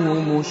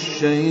يعدهم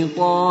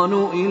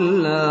الشيطان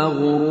إلا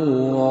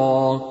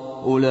غرورا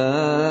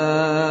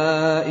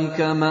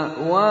أولئك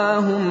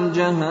مأواهم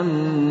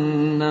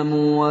جهنم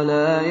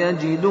ولا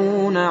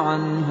يجدون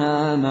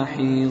عنها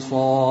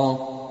محيصا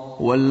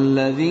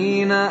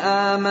والذين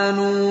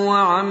آمنوا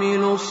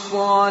وعملوا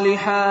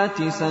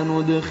الصالحات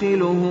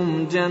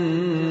سندخلهم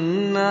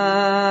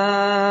جنات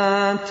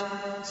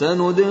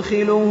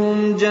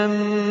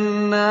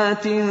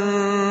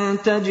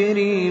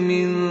تجري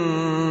من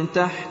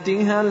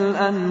تحتها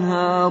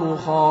الأنهار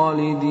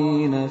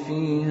خالدين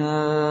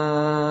فيها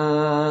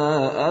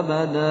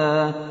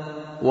أبدا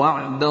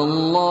وعد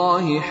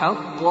الله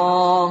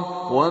حقا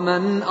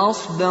ومن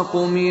أصدق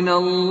من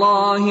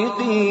الله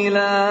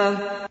قيلا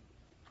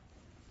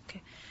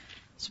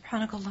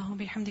سبحانك اللهم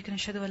وبحمدك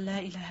نشهد أن لا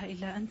إله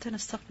إلا أنت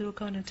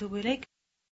نستغفرك ونتوب إليك